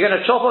 You're going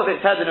to chop off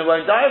its head and it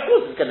won't die? Of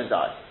course it's going to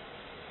die.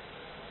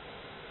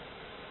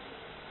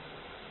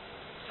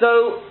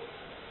 So,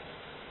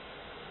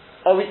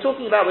 are we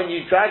talking about when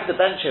you drag the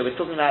bench here, we're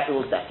talking about it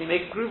will definitely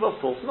make a groove? Of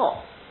course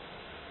not.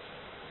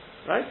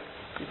 Right?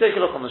 You take a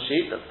look on the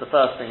sheet, that's the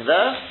first thing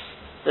there.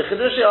 The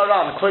Chidushei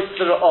Aram quotes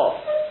the Ra'ah.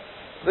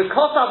 The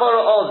Kosav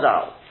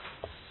Ra'ah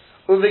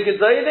Uvi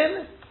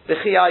Gedolim, the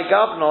Chiyai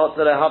Gavno,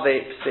 the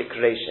Rehave Psik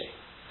Reisha.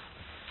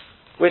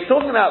 we're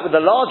talking about with the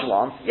large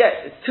ones, yes,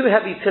 it's too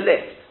heavy to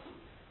lift.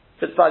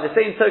 But by the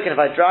same token, if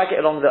I drag it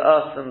along the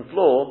earthen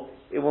floor,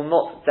 it will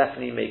not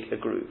definitely make a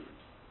groove.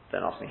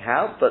 Don't ask me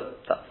how,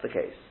 but that's the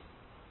case.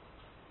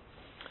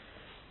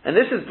 And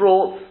this is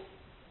brought,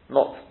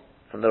 not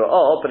from the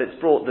Ra'ah, but it's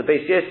brought, the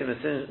Beis Yosef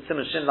in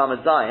Simon Shin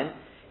Lamed Zayin,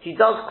 he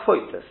does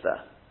quote this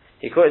there.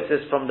 He quotes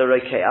this from the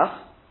Rokeach,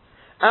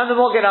 and the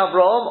Mogen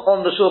Avraham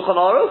on the Shulchan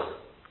Aruch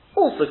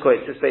also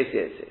quotes this Beis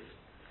Yosef.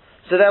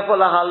 So therefore,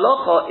 la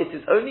halacha, it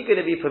is only going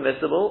to be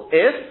permissible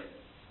if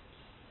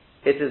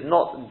it is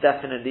not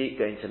definitely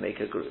going to make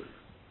a groove.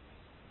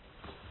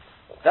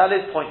 That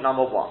is point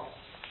number one.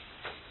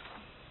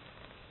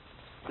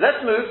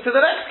 Let's move to the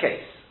next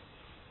case.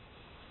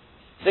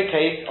 The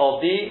case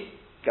of the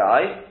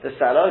guy, the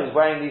seller, who's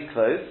wearing these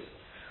clothes.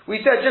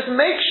 We said just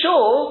make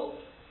sure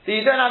that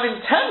you don't have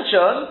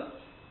intention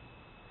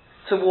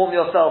to warm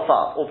yourself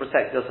up or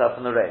protect yourself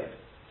from the rain.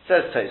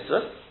 Says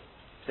Tosfos.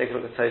 Take a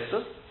look at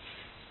Tosfos.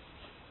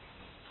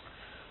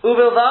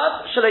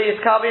 Uvilvad shalei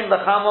yiskavin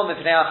b'chamo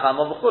mipnei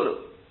achamo v'chulu.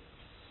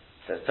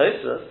 Says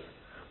Tosfos.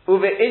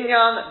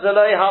 Uve'inyan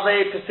deloi have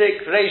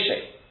pesik reishe.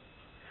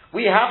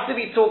 We have to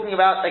be talking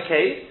about a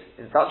case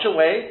in such a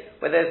way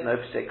where there's no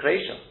pesik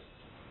reishe.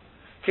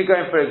 Could go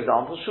in, for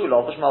example,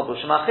 shulav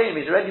malbushim achim.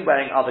 He's already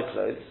wearing other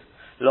clothes.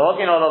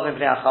 Lohagin olav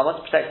mipnei achamo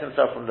to protect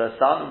himself from the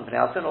sun and mipnei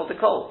asin or the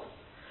cold.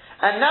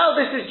 And now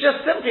this is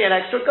just simply an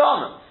extra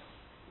garment.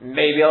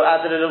 Maybe I'll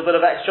add a little bit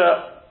of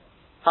extra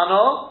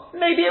hana,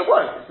 maybe it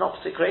won't. It's not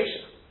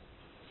secretion.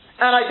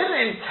 And I didn't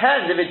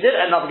intend, if it did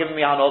end up giving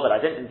me hana, but I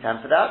didn't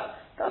intend for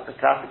that, that's a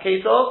classic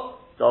case of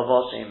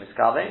Dovar Shein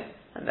Miskaveh,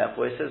 and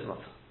therefore it says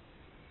mutter.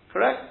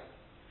 Correct?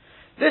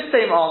 This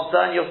same answer,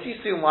 and you'll see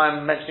soon why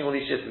I'm mentioning all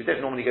these shifts, we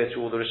don't normally go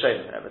through all the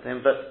Rishonim and everything,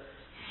 but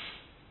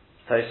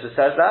Tosfos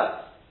says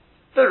that,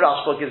 the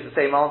Rashba gives the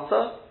same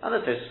answer, and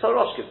the Tosfos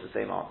Rosh gives the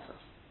same answer.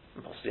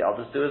 And possibly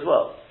others do as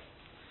well.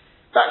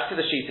 Back to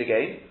the sheet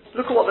again.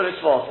 Look at what the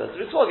Ritzvah says.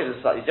 The Ritzvah gives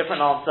a slightly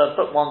different answer,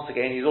 but once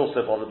again, he's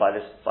also bothered by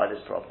this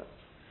problem.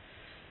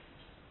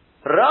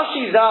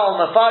 Rashi Zal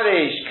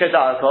Mafarish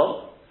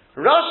Kedarkol.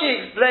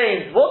 Rashi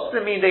explains what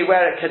does it mean they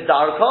wear it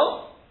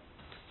Kedarkol?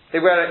 They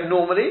wear it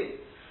normally.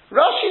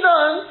 Rashi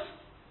learns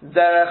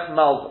Derech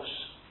Malbush.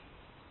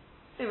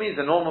 It means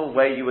the normal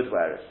way you would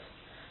wear it.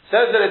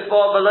 Says the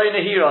Ritzvah V'lo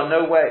Nehira,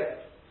 no way.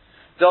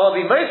 There'll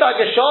be Mosag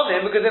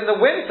Geshavim, because in the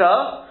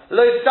winter,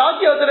 it's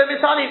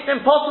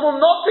impossible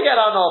not to get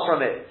anah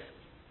from it.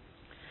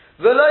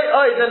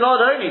 And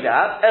not only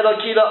that,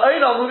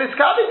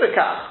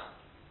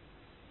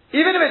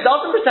 even if it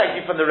doesn't protect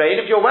you from the rain,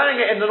 if you're wearing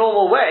it in the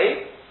normal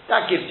way,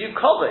 that gives you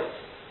kovet.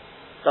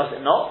 Does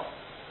it not?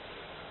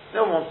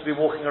 No one wants to be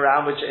walking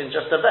around in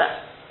just a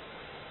vest.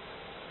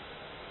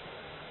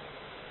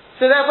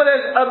 So therefore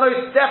there's a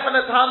most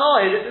definite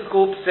hana here. This is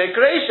called Pesek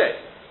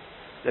Reishe.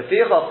 The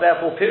Fichov,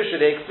 therefore, Pirsha,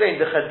 they explain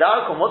the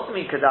Chedarkon. What's the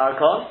mean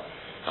Chedarkon?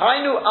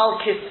 Chainu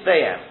al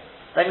kisveim.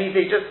 That means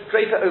they just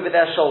drape it over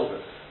their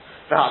shoulders.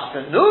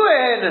 And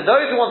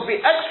those who want to be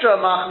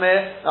extra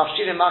machmir,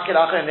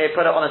 and they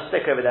put it on a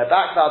stick over their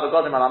back, and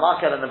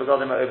the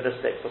begodim over the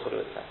stick,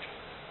 etc.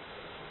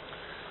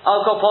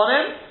 Al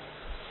Koponim,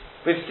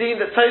 we've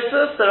seen that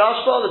Tosfos, the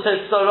Rashba, the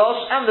Tosfos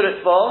Rosh, and the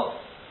Ritzvah,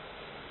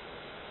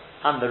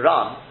 and the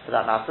Ram, for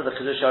that matter, the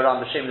Chiddush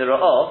Ram, the Shem, the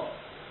Ra'ah,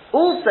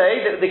 all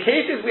say that the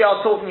cases we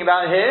are talking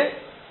about here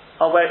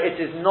are where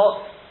it is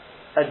not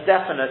a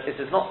definite,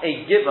 it is not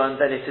a given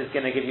that it is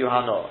going to give you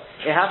hana.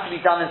 It has to be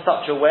done in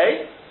such a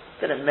way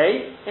that it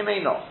may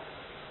not.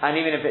 And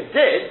even if it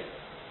did,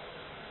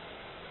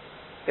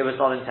 it was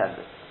not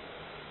intended.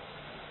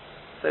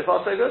 So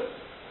far, so good?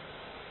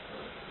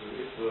 The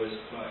Ritzvah is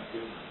quite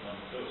different from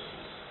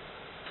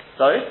Tosfos.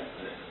 Sorry?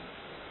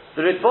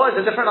 The Ritzvah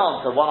is a different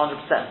answer,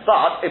 100%,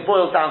 but it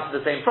boils down to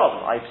the same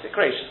problem, i.e.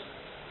 secretion.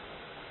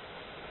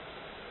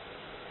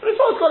 The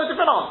Ritzvah's got a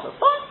different answer.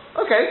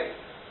 Fine, okay.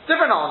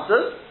 Different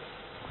answers.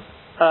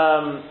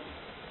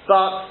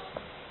 But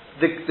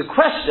the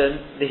question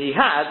that he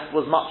had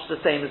was much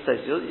the same as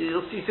Tosfos.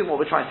 You'll see soon what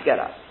we're trying to get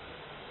at.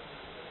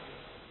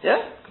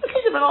 Yeah? Okay,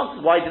 different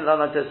answers. Why didn't I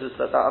like Tosfos?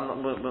 We're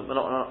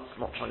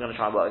not going to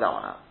try and work that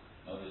one out.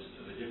 No, the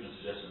different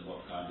suggestions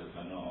what kind of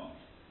hana.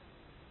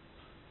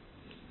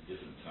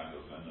 Different type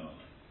of hana.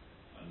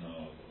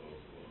 Hana of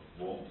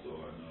warmth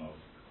or hana of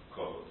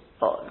cold.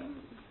 Oh,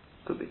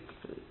 could be.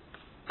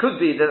 Could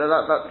be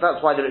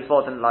that's why the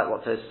Ritzvah didn't like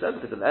what Tosfos said,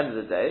 because at the end of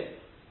the day,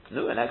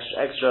 no, an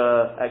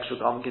extra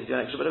garment gives you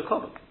an extra bit of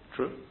cover.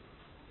 True.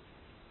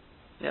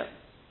 Yeah.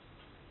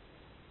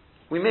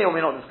 We may or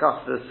may not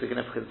discuss the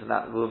significance in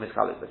that. We'll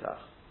miskalik b'tach.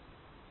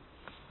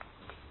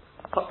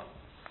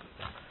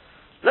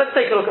 Let's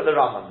take a look at the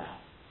Rambam now.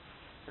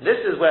 And this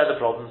is where the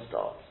problem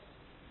starts.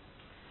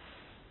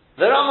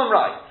 The Rambam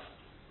writes.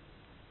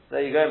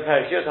 There you go in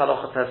Perek Yud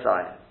Halacha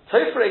Tesai.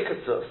 Tofrei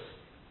Ketzus.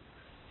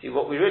 See,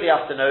 what we really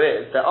have to know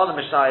is there are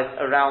the Mishnahs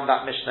around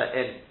that Mishnah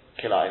in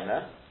Kilayim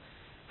there,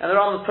 and the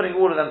Rambam's putting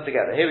all of them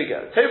together. Here we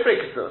go. Tofrei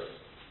Ketzus.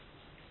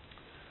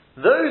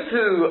 Those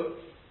who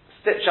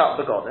stitch up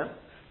begodim,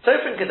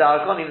 Tofrin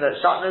Kedarkon, even though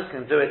shatners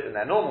can do it in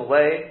their normal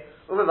way,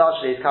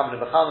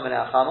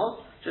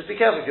 Just be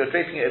careful if you're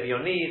draping it over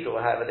your knees or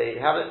however they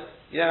have it.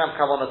 You don't have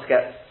kavanah to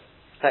get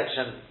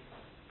protection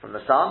from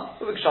the sun.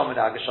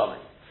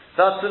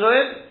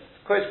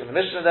 Quotes from the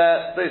Mishnah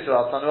there, those who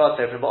are Tanuah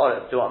do it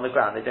on the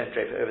ground, they don't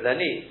drape it over their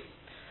knees.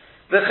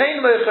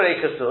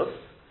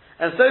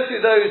 And so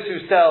do those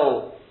who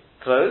sell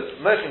clothes,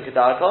 Mochin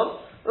Kedarkon,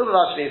 as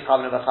long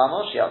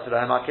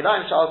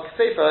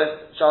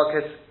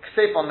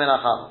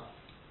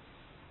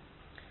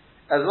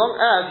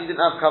as you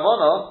didn't have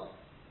kavanah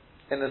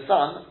in the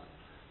sun,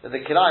 then the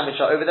kilayim which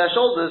are over their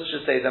shoulders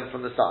should save them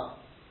from the sun.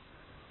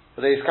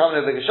 But these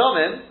kavanah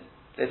v'geshomim,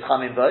 it's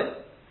chamin boy,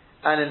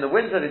 and in the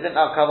winter they didn't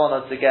have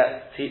kavanah to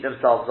heat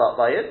themselves up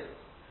by it.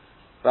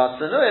 Now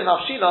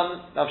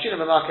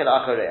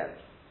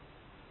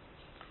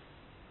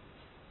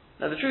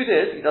the truth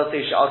is, he does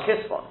say Sha'al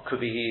Kisfon. Could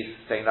be he's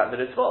saying that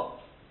mitzvah.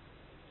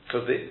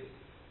 Could be.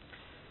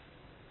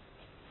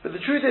 But the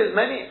truth is,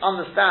 many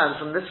understand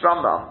from this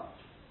Rambam,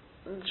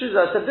 the truth is,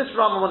 I said this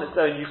Rambam on its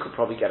own you could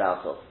probably get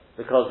out of.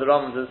 Because the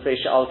Rambam doesn't say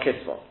Sha'al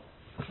Kisfon.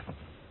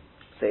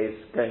 Says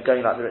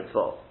going like the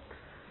mitzvah.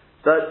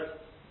 But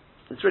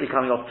it's really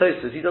coming off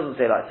Tosfos. He doesn't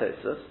say like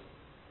Tosfos.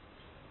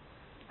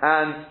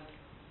 And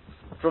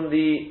from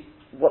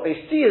what they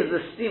see is the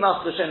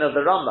Stimas L'Shen of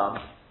the Rambam,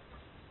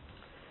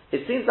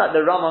 it seems like the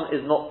Rambam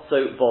is not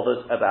so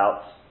bothered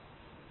about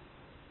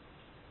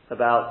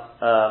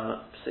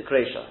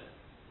Psikresha.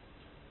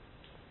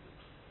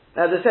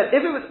 Now, as I said,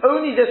 if it was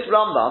only this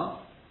Rambam,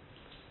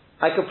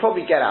 I could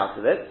probably get out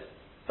of it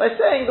by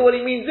saying that what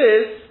he means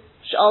is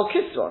Sha'al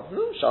Kisvan.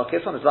 No, Sha'al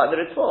Kisvan is like the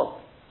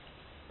Ritzvah.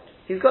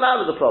 He's got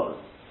out of the problem.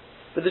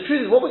 But the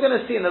truth is, what we're going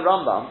to see in the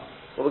Rambam,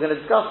 what we're going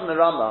to discuss in the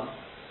Rambam,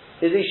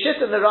 is a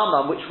shit in the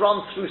Rambam which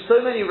runs through so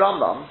many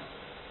Rambams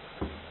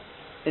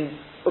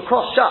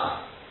across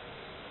Shas,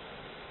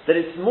 that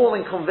it's more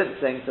than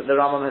convincing that the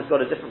Rambam has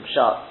got a different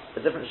pshat, a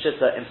different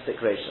shitta in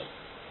Psikresha.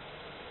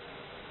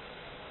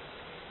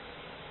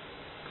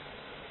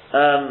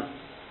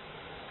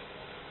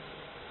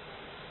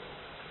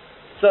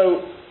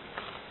 So,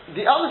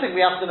 the other thing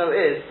we have to know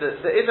is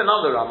that there is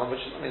another Rambam, which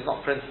is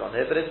not printed on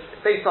here, but it's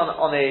based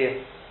on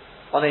a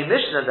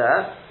Mishnah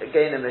there,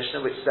 again a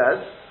Mishnah which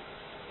says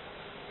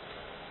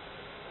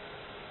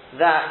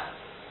that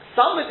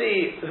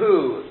somebody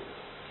who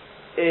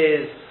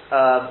is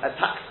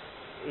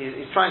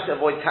he's trying to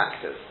avoid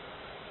taxes.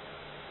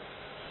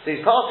 So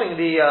he's passing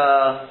the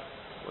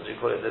what do you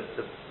call it?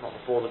 The not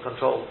the border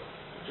control.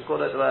 What do you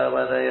call it?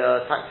 Where they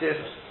tax you?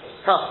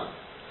 Customs.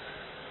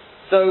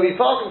 So he's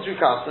passing through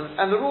customs,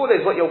 and the rule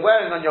is what you're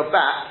wearing on your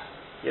back,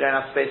 you don't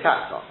have to pay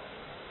tax on.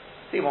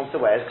 So he wants to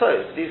wear his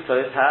clothes. These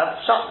clothes have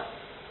sharpness.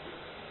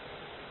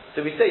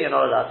 So we say you're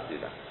not allowed to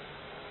do that.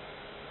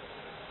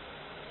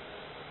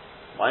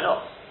 Why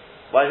not?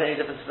 Why is there any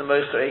difference to the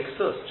Moshe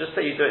Eksus? Just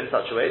say you do it in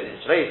such a way.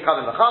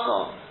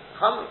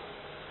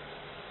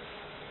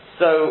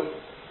 So,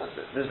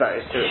 there's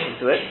various theories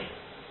into it.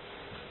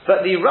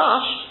 But the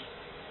Rosh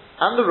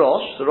and the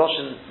Rosh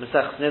in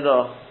Masech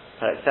Nidor,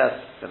 Perek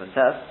Tes, Seven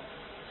Tes,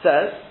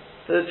 says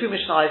that the two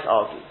Mishnayos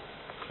argue.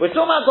 We're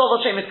talking about Dov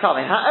Hashem is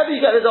coming. However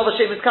you get the Dov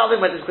Hashem is coming,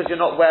 whether it's because you're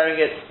not wearing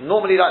it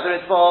normally like the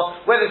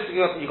Ritzvah, whether it's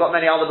you've got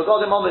many other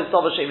begodim on, but it's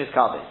Dov Hashem is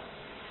coming.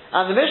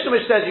 And the Mishnah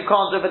which says you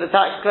can't do it for the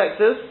tax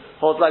collectors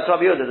holds like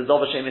Rabbi Yehuda, the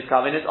Dov Hashem is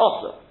coming is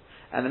also.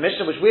 And the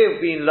Mishnah which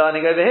we've been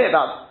learning over here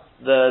about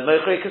the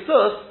Mochrei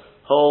Kesus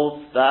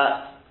holds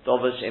that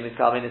Dov Hashem is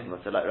coming is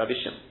mutter like Rabbi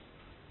Shimon.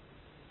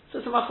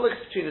 So it's a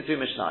machlokes between the two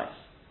Mishnayos.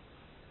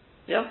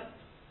 Yeah?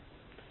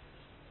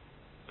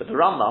 But the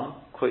Rambam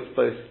quotes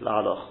both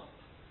lahaloch.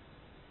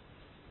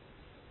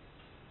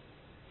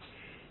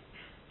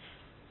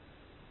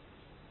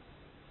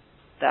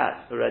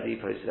 That already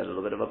poses a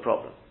little bit of a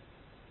problem.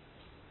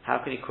 How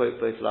can you quote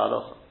both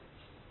lahaloch?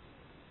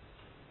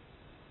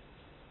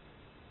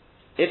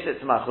 If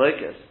it's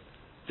machlokes,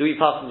 do we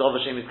pass on Dov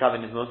Hashem is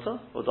coming is mutter,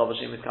 or Dov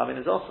Hashem is coming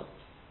is also?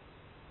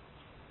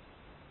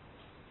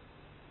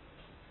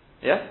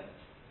 Yeah?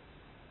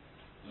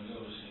 And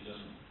obviously he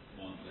doesn't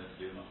want there to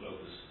be a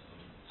machlokes.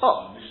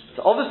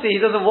 So obviously he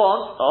doesn't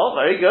want,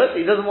 very good,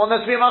 he doesn't want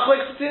there to be a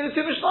machlokes between the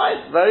two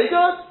Mishnayos. Very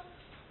good.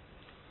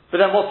 But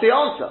then what's the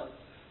answer?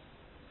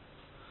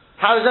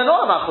 How is there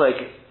not a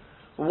machlokes?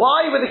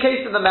 Why, with the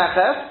case of the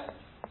Mechef,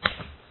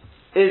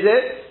 is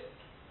it?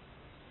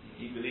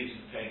 He believes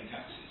in paying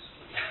taxes.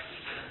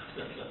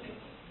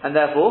 And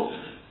therefore?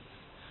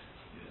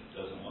 He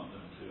doesn't want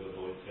them to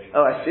avoid paying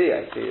Oh, taxes.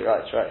 I see,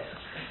 right.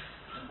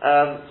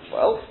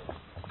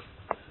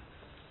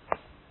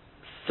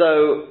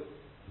 So,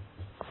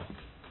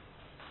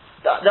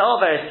 there are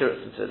various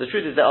terutzim to it. The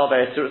truth is there are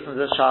various terutzim.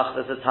 There's a shach,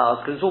 there's a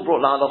taz, because it's all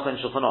brought la'aloch and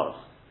shulchan aruch.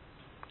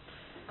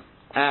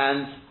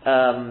 And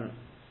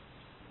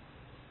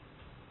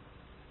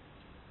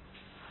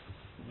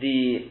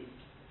the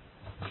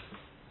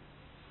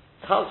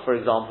Taz, for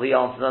example, he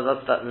answers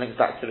that links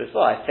back to this.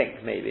 Well, I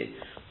think maybe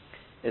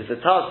is the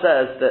Taz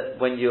says that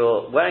when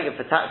you're wearing it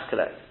for tax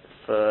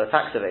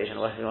evasion,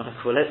 or whatever you want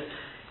to call it,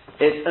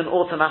 it's an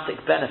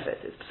automatic benefit.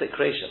 It's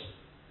psikration.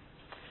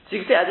 So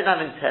you can say, I didn't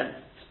have intent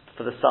to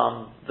for the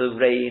sun, the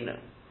rain,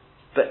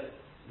 but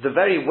the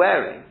very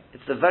wearing,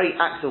 it's the very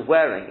act of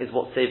wearing is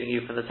what's saving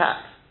you from the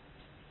tax.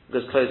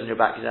 Because clothes on your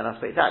back you don't have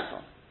to pay tax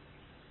on.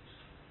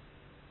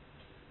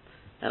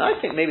 And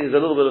I think maybe there's a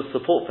little bit of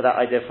support for that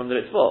idea from the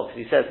Ritzvah, because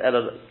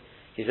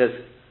he says,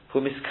 who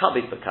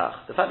miskabed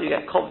bekach, the fact that you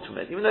get covered from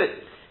it, even though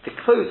the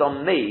clothes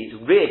are made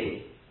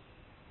really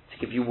to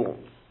give you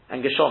warmth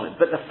and geshomim.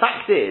 But the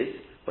fact is,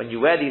 when you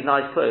wear these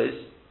nice clothes,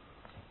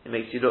 it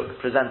makes you look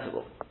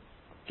presentable,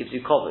 gives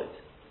you covered.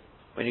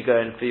 When you go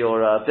in for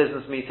your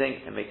business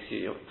meeting, it makes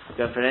you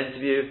go in for an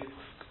interview,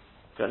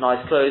 got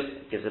nice clothes,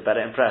 it gives a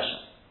better impression.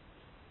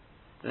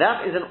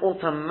 That is an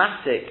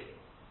automatic,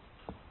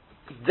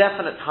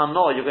 definite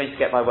hana you're going to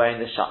get by wearing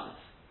this shatnez.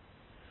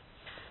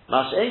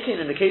 Mash'enkin,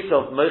 in the case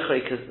of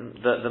mochri,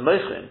 the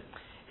mochrin,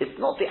 it's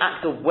not the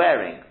act of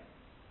wearing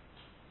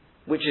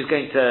which is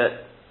going to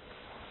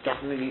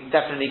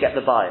definitely get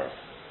the bias.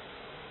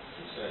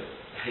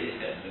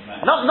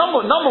 Number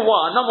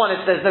one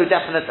is there's no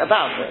definite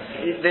about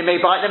it. They may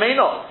buy it, they may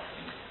not.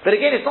 But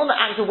again, it's not the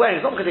act of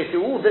wearing. It's not because they say,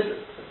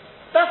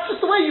 that's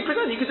just the way you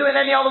present. You could do it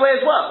any other way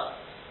as well,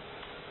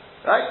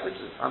 right? Which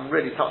is, I'm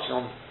really touching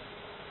on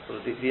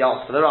sort of the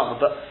answer for the Rambam,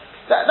 but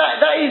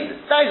that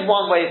is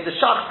one way. The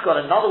Shach's got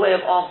another way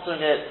of answering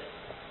it.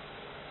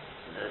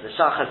 The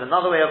Shach has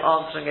another way of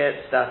answering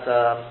it. That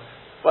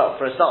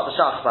for a start, the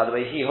Shach, by the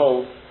way, he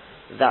holds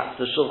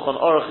that the Shulchan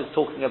Aruch is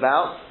talking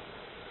about,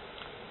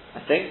 I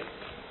think,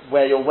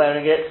 where you're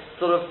wearing it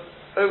sort of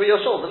over your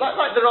shoulder.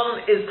 Like the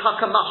Rambam is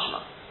taka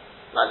mashma.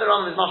 Like the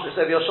Rambam is mashma, it's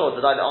over your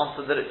shoulder. Like the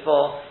answer that it's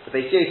for, the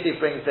Beis Yosef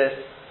brings this.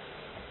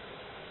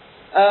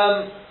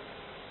 Fine.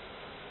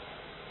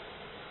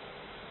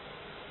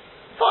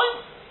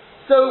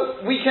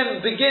 So we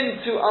can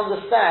begin to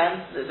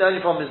understand, the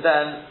only problem is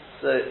then,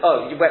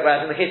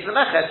 whereas in the case of the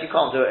Meches, you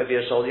can't do it over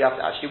your shoulder, you have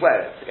to actually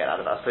wear it to get out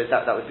of that. I suppose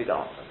that would be the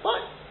answer.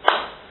 Fine.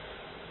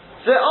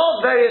 So there are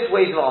various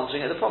ways of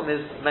answering it. The problem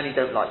is, many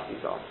don't like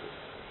these answers.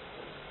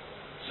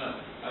 So,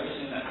 are you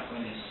saying that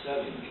when he's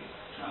selling it,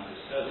 trying to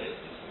sell it,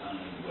 it's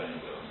only wearing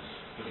it on,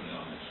 putting it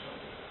on his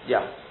shoulder?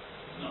 Yeah.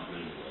 It's not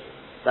really wearing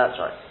it. That's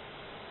right.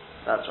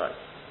 That's right.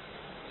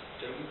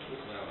 Don't we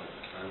talk about like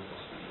clams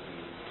also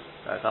even?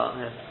 I can't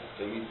hear.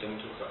 Don't we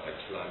talk about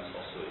like clams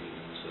also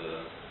even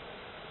to,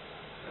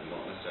 and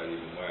not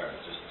necessarily even wear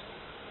it, just.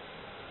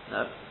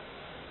 No.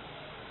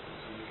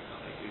 Something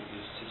about like you're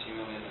sitting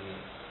on it and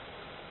then.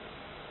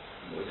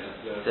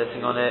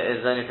 Sitting on it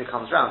is only if it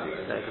comes round you,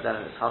 then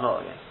it's hanor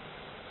again.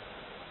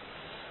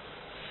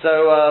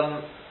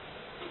 So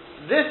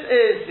this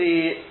is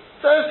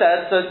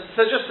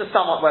so just to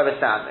sum up where we're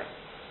standing.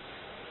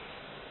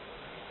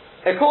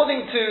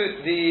 According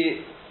to the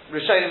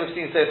Rishonim we've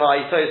seen so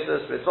far,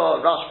 Tosfos,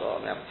 Ritzvah,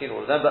 Rashba, we haven't seen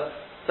all of them, but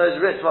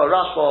Ritzvah,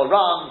 Rashba,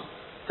 Ram,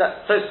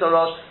 Tosfos,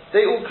 Rosh,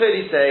 they all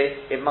clearly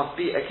say it must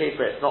be a case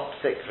where it's not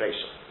psik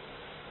reisha.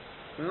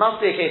 It must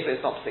be a case where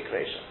it's not psik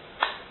reisha.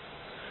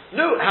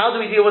 No, how do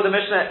we deal with the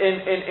Mishnah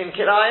in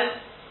Kirayim?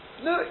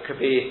 No, it could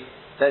be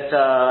that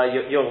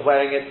you're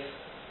wearing it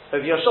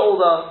over your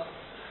shoulder,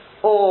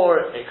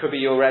 or it could be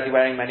you're already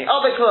wearing many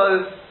other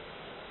clothes.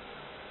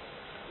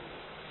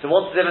 So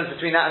what's the difference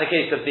between that and the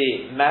case of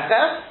the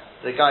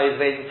Meches, the guy who's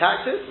evading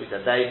taxes? We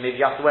said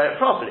maybe you have to wear it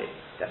properly.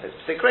 That is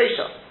psik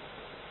reisha.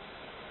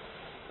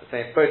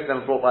 Both of them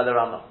are brought by the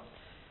Rambam.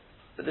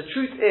 But the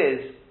truth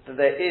is that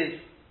there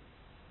is,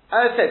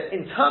 as I said,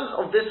 in terms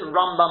of this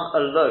Rambam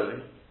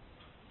alone,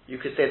 you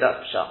could say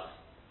that's pshat.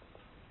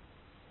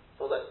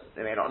 Although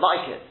they may not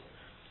like it.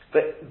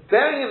 But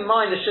bearing in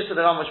mind the shit of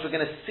the Rambam, which we're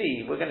going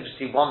to just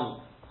see one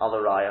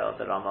other raya of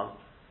the Rambam,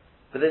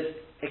 but there's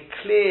a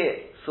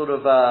clear sort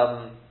of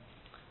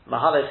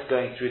mahalach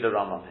going through the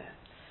Rambam here.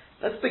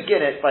 Let's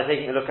begin it by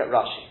taking a look at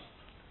Rashi.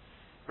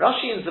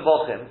 Rashi in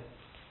Zevachim,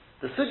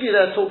 the sugya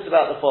there talks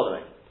about the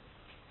following.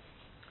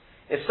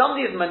 If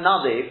somebody is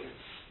menadiv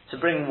to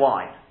bring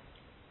wine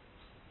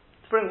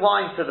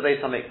to the Beis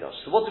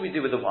HaMikdash, so what do we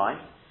do with the wine?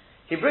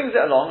 He brings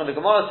it along, and the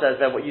Gemara says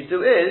that what you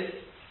do is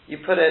you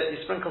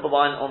sprinkle the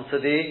wine onto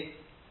the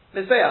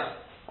mizbeach,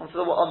 onto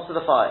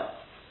the fire.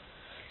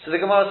 So the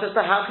Gemara says,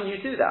 but how can you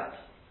do that?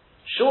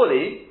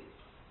 Surely,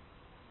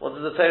 what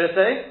does the Torah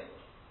say?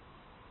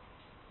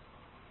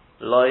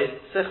 Loi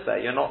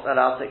sichbe, you're not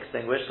allowed to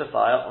extinguish the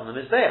fire on the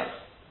mizbeach.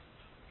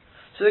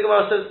 So the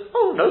Gemara says,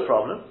 oh, no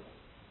problem.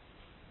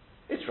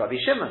 It's Rabbi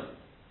Shimon,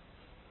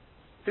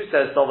 who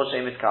says Dov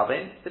Hashem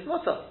Mitkabin is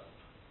mutter.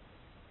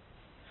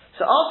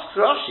 So asks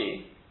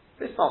Rashi,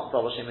 it's not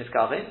Dov Hashem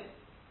Mitkabin,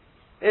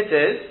 it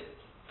is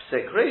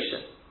psik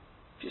reisha.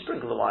 If you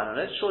sprinkle the wine on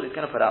it, surely it's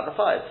going to put out the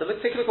fire. So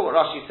let's take a look at what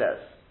Rashi says.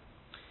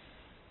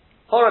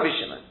 Ho Rabbi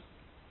Shimon.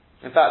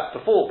 In fact,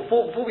 before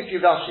we see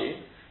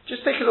Rashi,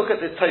 just take a look at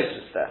the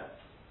Tosfos there.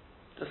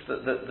 Just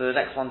the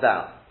next one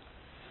down.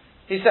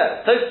 He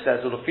says, Tosfos says,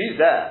 well, if he's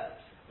there,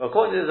 well,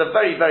 according to, there's a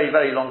very, very,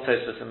 very long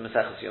Tosfos in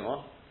Maseches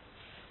Yomon,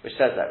 which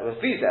says that, well,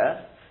 if he's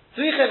there,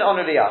 Tzrichin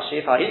Onu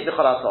Liyashiv, Hahid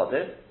L'chol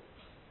HaSodeh,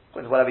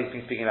 according to whatever he's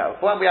been speaking about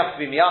before, and we have to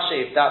be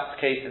Miyashiv, if that's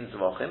the case in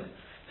Zevachim.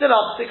 Still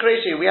not psik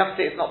reisha, we have to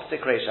say it's not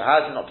psik reisha.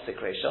 How is it not psik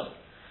reisha?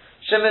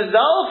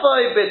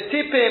 Shemezalfoi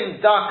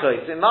betipim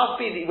dakos. It must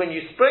be that when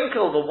you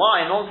sprinkle the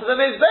wine onto the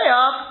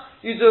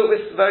mizbeach, you do it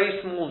with very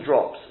small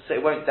drops, so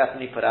it won't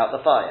definitely put out the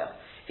fire.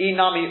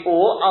 Inami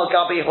or al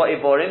gabi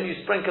ho'iborim,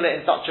 you sprinkle it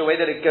in such a way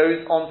that it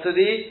goes onto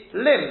the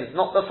limbs,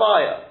 not the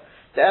fire.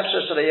 The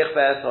efsha shalayich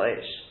be'es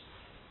ho'ish.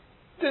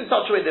 Do it in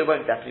such a way that it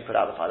won't definitely put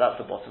out the fire. That's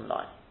the bottom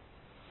line.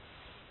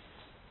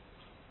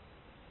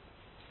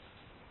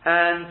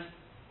 And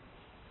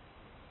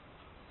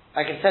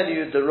I can tell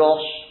you the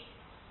Rosh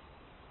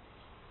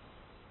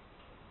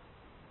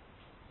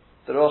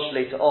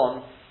later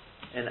on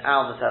in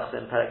Al Masechta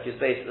in Perek Yud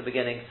Beis at the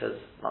beginning says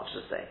much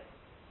the same.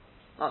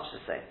 Much the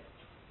same.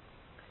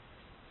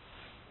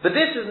 But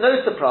this is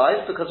no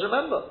surprise because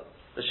remember,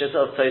 the Shitta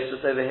of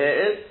Tosfos over here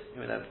is,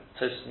 even though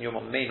Tosfos and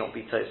Yom may not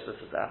be Tosfos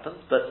as it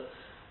happens, but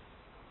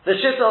the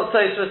Shitta of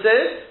Tosfos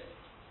is,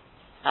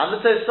 and the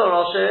Tosfos of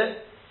Rosh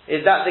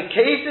is that the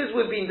cases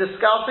we've been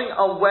discussing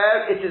are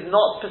where it is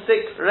not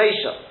Pesik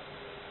Reisha.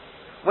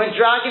 When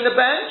dragging the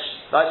bench,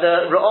 like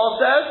the Ra'ah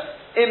says,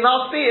 it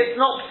must be, it's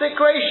not Pesik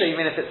Reisha,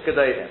 even if it's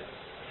Kedolim.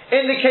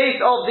 In the case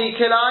of the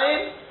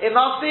Kilayim, it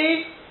must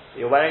be,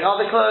 you're wearing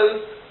other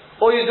clothes,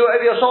 or you do it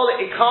over your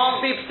shoulder, it can't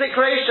be Pesik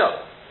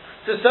Reisha.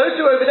 So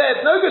too over there,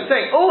 it's no good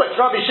saying, oh, it's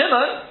Rabbi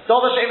Shimon,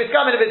 Dov Hashem is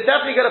coming, if it's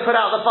definitely going to put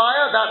out the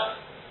fire,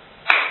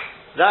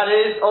 that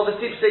is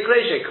obviously Pesik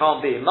Reisha, it can't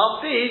be. It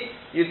must be,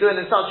 you do it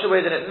in such a way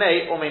that it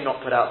may or may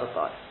not put out the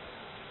fire.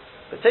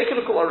 But take a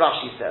look at what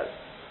Rashi says.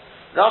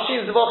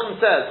 Rashi in Zevachim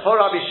says, Ho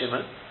Rabbi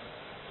Shimon,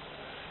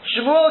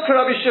 Shmuel ka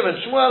Rabbi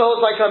Shimon, Shmuel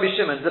holds like Rabbi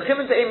Shimon,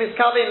 Zechimin te'im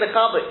iskabe in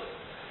lechabe.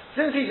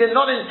 Since he did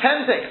not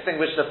intend to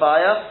extinguish the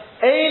fire,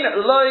 Ein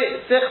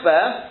loy sichbe,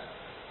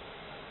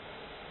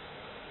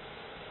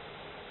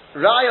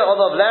 Raya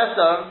Olav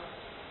Leser,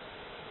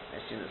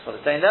 I assume that's what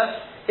it's saying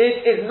there,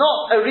 it is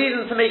not a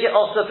reason to make it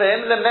also for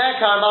him,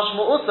 Lemerkar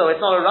mashmu uso, it's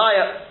not a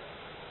raya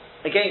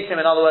against him,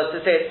 in other words,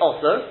 to say it's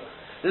also.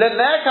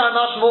 Lemerkar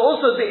mashmu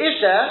uso the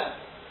isher,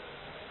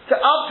 to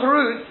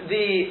uproot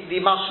the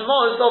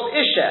mashmos of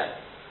isher.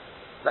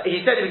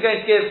 He said he was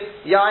going to give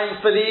yain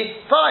for the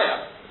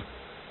fire.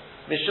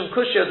 Mishum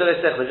kushya de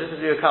lesechva, just as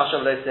you kasha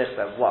of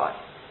lesechva. Why?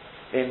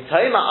 In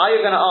Taima, are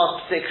you going to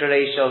ask Pesik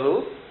Reisha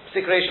who?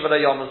 Pesik Reisha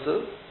v'la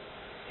yomusu?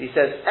 He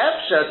says,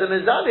 Efsha de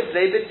mezalif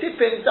le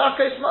betipin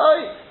dakos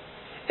ma'oid.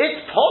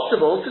 It's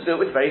possible to do it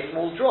with very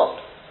small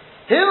drops.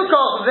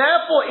 Hilkoch,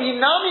 therefore,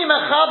 inami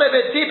mechabe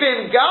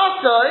betipin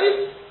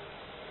gasois,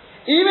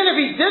 even if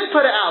he did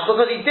put it out,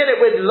 because he did it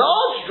with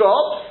large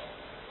drops,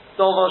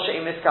 Dova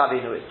she'im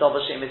iskabinu, it's Dova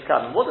she'im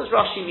iskabinu. What does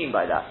Rashi mean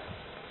by that?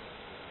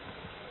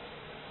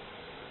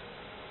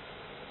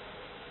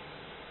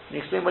 Can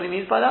you explain what he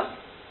means by that?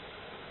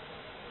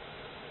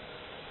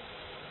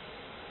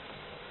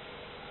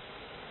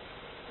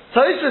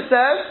 Tosfos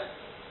says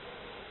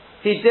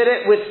he did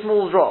it with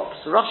small drops.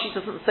 Rashi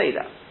doesn't say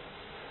that.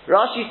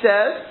 Rashi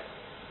says,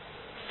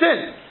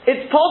 since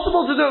it's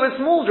possible to do it with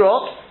small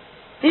drops,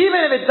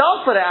 even if it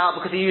does put it out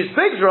because he used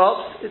big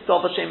drops, it's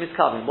Dov Hashem is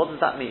coming. What does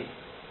that mean?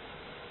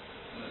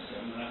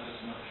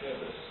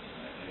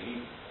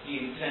 He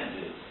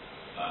intended,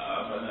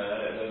 but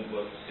I don't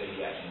want to say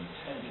he actually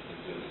intended to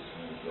do it with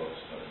small drops,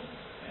 but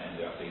end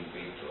up being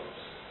big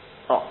drops.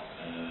 Oh.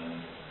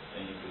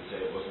 And you could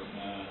say it wasn't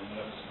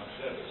much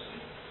service.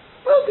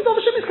 Well, Dov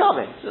Hashem is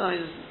coming. So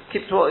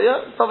keep to what,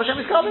 yeah? Dov Hashem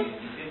is coming.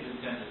 He didn't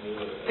intend to do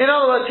it. In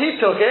other words,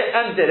 he took it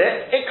and did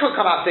it. It could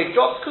come out big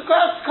drops, could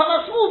come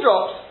out small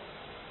drops.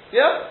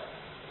 Yeah?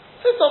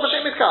 So Dov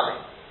Hashem is coming.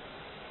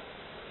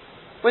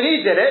 When he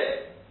did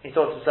it, he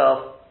thought to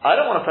himself, I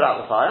don't want to put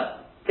out the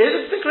fire. Is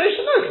it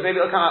declaration? No, because maybe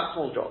it'll come out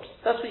small drops.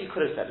 That's what you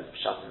could have said as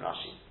Pshat in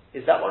Rashi.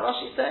 Is that what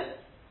Rashi is saying?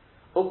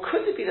 Or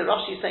could it be that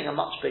Rashi is saying a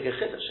much bigger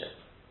chiddush here?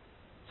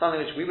 Something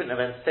which we wouldn't have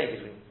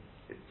entertained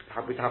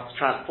because we'd have to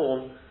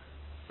transform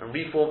and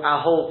reform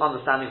our whole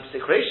understanding of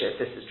declaration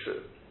if this is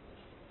true.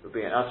 It would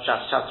be an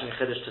Pshat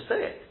chiddush to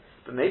say it.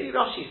 But maybe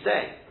Rashi is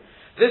saying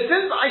that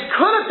since I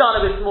could have done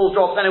it with small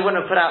drops and it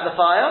wouldn't have put out the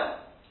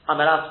fire,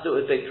 I'm allowed to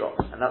do it with big drops,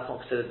 and that's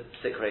not considered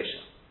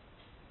declaration.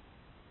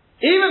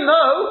 Even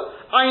though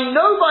I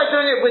know by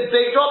doing it with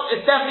big drops,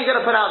 it's definitely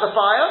going to put out the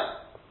fire.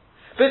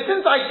 But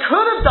since I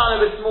could have done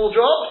it with small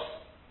drops,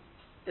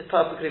 it's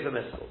perfectly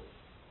permissible.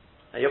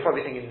 Now you're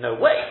probably thinking, no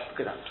way,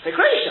 because that's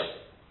declaration.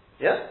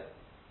 Yeah?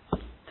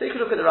 Take a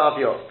look at the Rav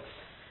Yor.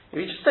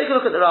 If you just take a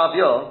look at the Rav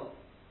Yor,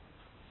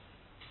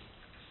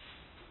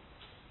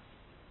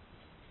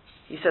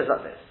 he says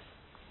like this.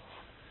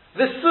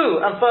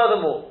 Visu, and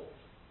furthermore,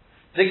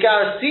 the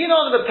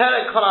Garasinon of the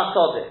Perek Kol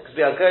HaSodeh, because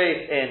we are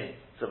going in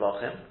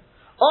Zevachim,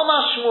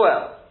 Omar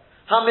Shmuel,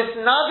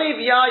 HaMisnavi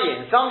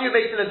V'yayin, some of you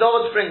makes an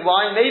adobah to bring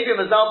wine, maybe a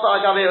Mezalta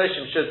Agave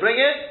Oshim should bring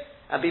it,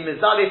 and be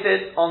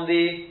Mezalifit on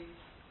the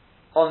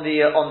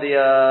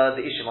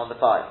Ishim, on the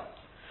fire.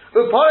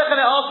 Uporech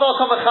and it asks,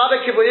 Come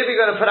Mechabe Kibbuyim, you're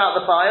going to put out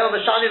the fire,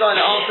 Meshani Lo, and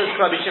it answers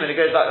Rabbi Shimon, it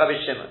goes like Rabbi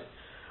Shimon.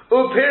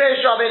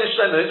 Upiresh Rabbeinu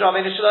Shlomo, who's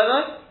Rabbeinu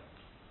Shlomo?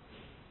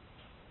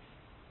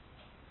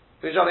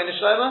 Who's Rabbeinu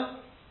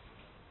Shlomo?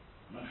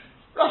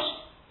 Rashi.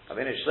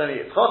 Rabbeinu Shlomo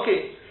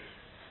Yitzchoki.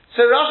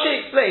 So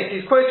Rashi explains,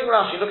 he's quoting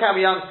Rashi, look how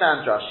he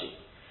understands Rashi.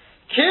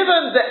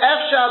 Kivan the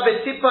Efsha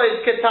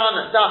B'tipois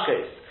Ketan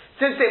Dachis,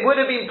 since it would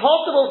have been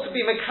possible to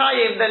be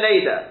Mekayim the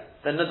Neder,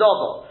 the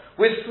Nadava,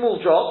 with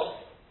small drops,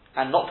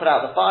 and not put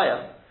out the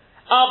fire.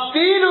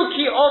 Afilu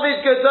ki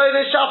ovid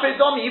gedole shafir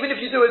domi, even if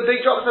you do it with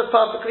big drops, that's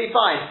perfectly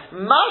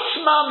fine.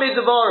 Mashma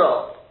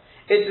midvoro.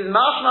 It is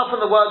mashma from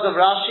the words of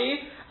Rashi.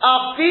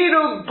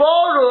 Afilu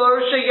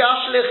borur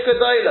sheyashlich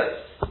gedolos.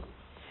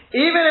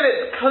 Even if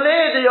it's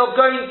clear that you're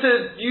going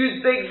to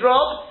use big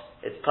drops,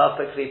 it's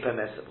perfectly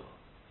permissible.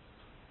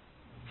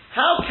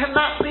 How can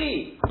that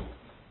be?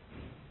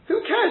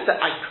 Who cares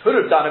that I could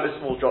have done it with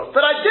small drops,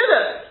 but I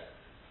didn't.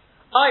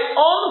 I,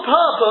 on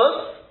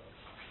purpose,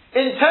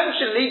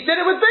 intentionally did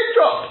it with big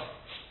drops.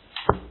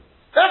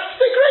 That's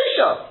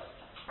Sikresha.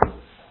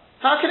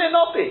 How can it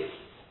not be?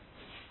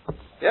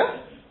 Yeah?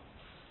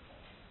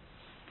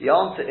 The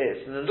answer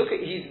is, and look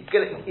at, he's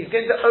going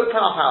to open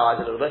up our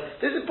eyes a little bit.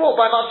 This is brought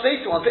by much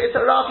later on, so it's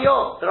a Rav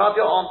Yor. The Rav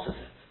Yor answers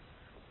it.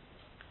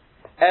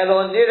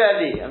 Elo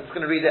nireli, I'm just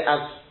going to read it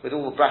as with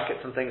all the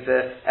brackets and things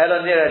here.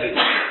 Elo nireli.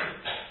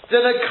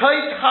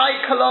 Denakait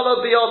hai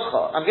kalala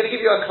biyodcha. I'm going to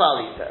give you a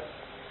klal, he says.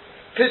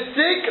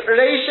 Pesik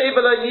reishe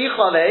v'lo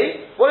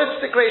nichale. What is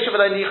pesik reishe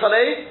v'lo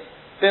nichale?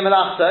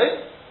 B'melachso.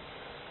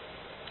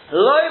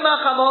 Loi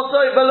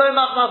machamoso v'loi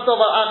machmaso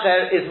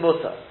v'acher is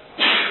mutter.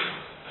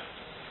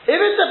 If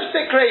it's a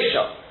pesik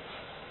reishe,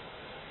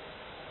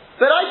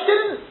 but I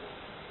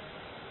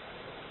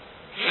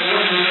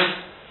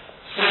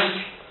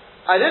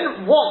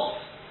didn't want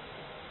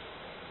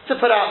to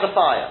put out the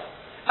fire.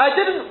 I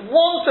didn't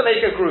want to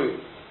make a groove.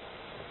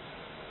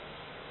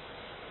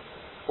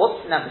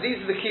 Now,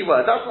 these are the key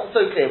words. That's not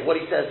so clear what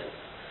he says.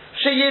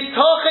 You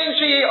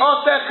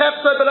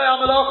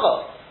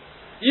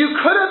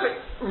could have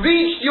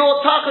reached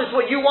your tachlis,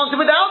 what you wanted,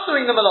 without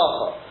doing the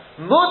malacha.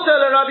 Mutter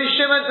Rabbi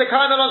Shimon to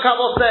kind of on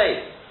Kabbalah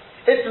say.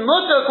 It's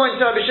mutter according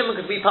to Rabbi Shimon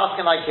because we pass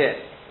him like here.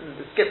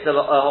 Skipped a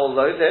whole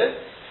load there.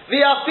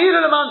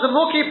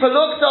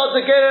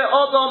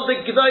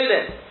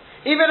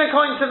 Even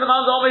according to the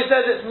man that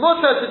says it's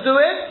mutter to do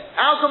it,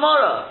 al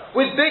Gemara,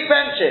 with big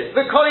benches.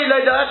 The Koli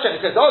Lo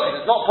Da'ashem says,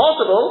 it's not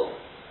possible.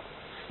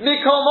 But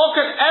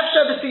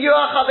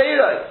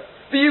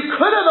you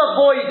could have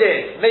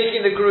avoided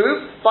making the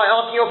groove by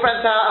asking your friend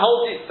to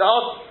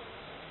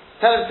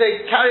tell him to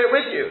carry it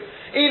with you.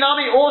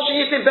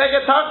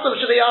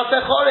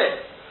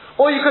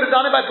 Or you could have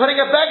done it by putting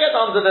a baguette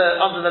under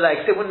the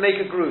legs, it wouldn't make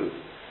a groove.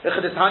 We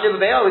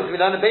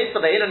learn a base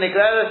of it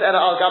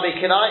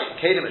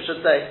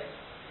should say.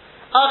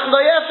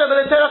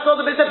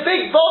 It's a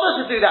big bother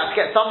to do that, to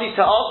get somebody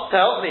to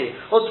help me,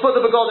 or to put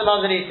the begodim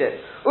underneath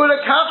it. And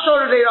therefore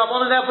the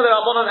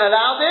Rabbanon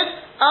allowed it.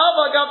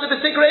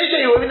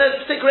 Even though the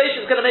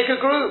is going to make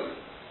a groove.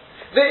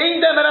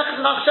 That's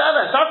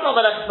not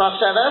Melechus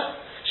Machshavas.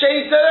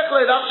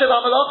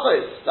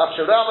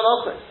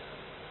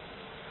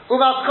 The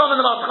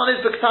Maskon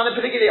is B'Ktanim,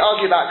 particularly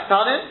argue about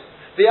Ktanim.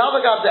 The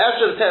other guy, the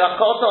Esher, the Terach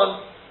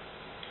Koton,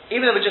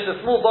 even if it's just a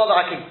small bother,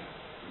 I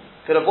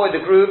could avoid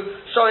the groove.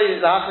 Sorry,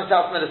 the Hachman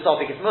Shalom in a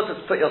Sophic. It's mutter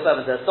to put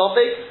yourself into a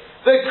Sophic.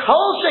 The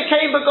Kol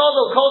Shekein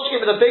B'Godol, Kol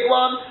Shekein with a big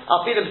one,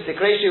 I'll feed him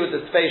P'Sikreshi with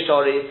the space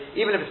Shori.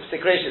 Even if it's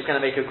P'Sikreshi, it's going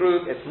to make a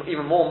groove. It's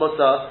even more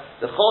mutter.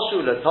 The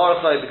Choshu, the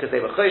Torachai, because they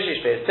were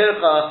Choshish, Be'ez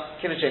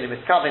Tircha, Kimacheni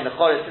Miskavin, the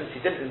Choris, since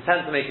he didn't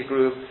intend to make a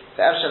groove,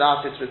 the Esher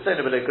Artis with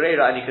Sona with a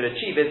Greira, and he could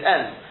achieve his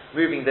end,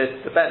 moving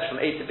the bench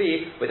from A to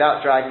B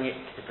without dragging it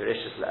to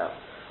Perishus Le'el.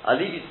 I'll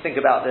leave you to think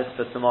about this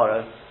for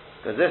tomorrow,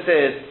 because this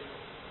is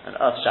an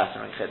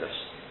earth-shattering Chiddush.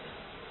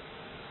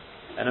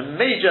 And a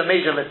major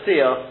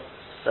mitzvah,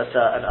 that's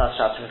an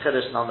earth-shattering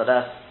Chiddush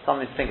nonetheless.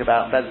 Something to think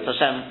about. Bez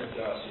Hashem.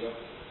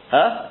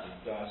 Huh?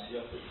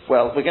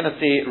 Well, we're going to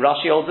see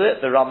Rashi holds of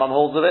it, the Rambam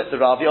holds of it, the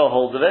Rav Yor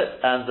holds of it,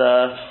 and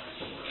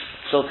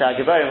Shulchan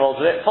HaGeberim holds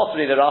of it,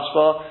 possibly the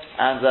Rashba,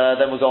 and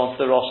then we'll go on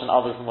to the Rosh and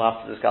others, and we'll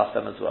have to discuss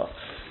them as well.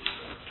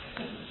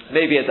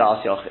 Maybe a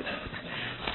Das Yochid.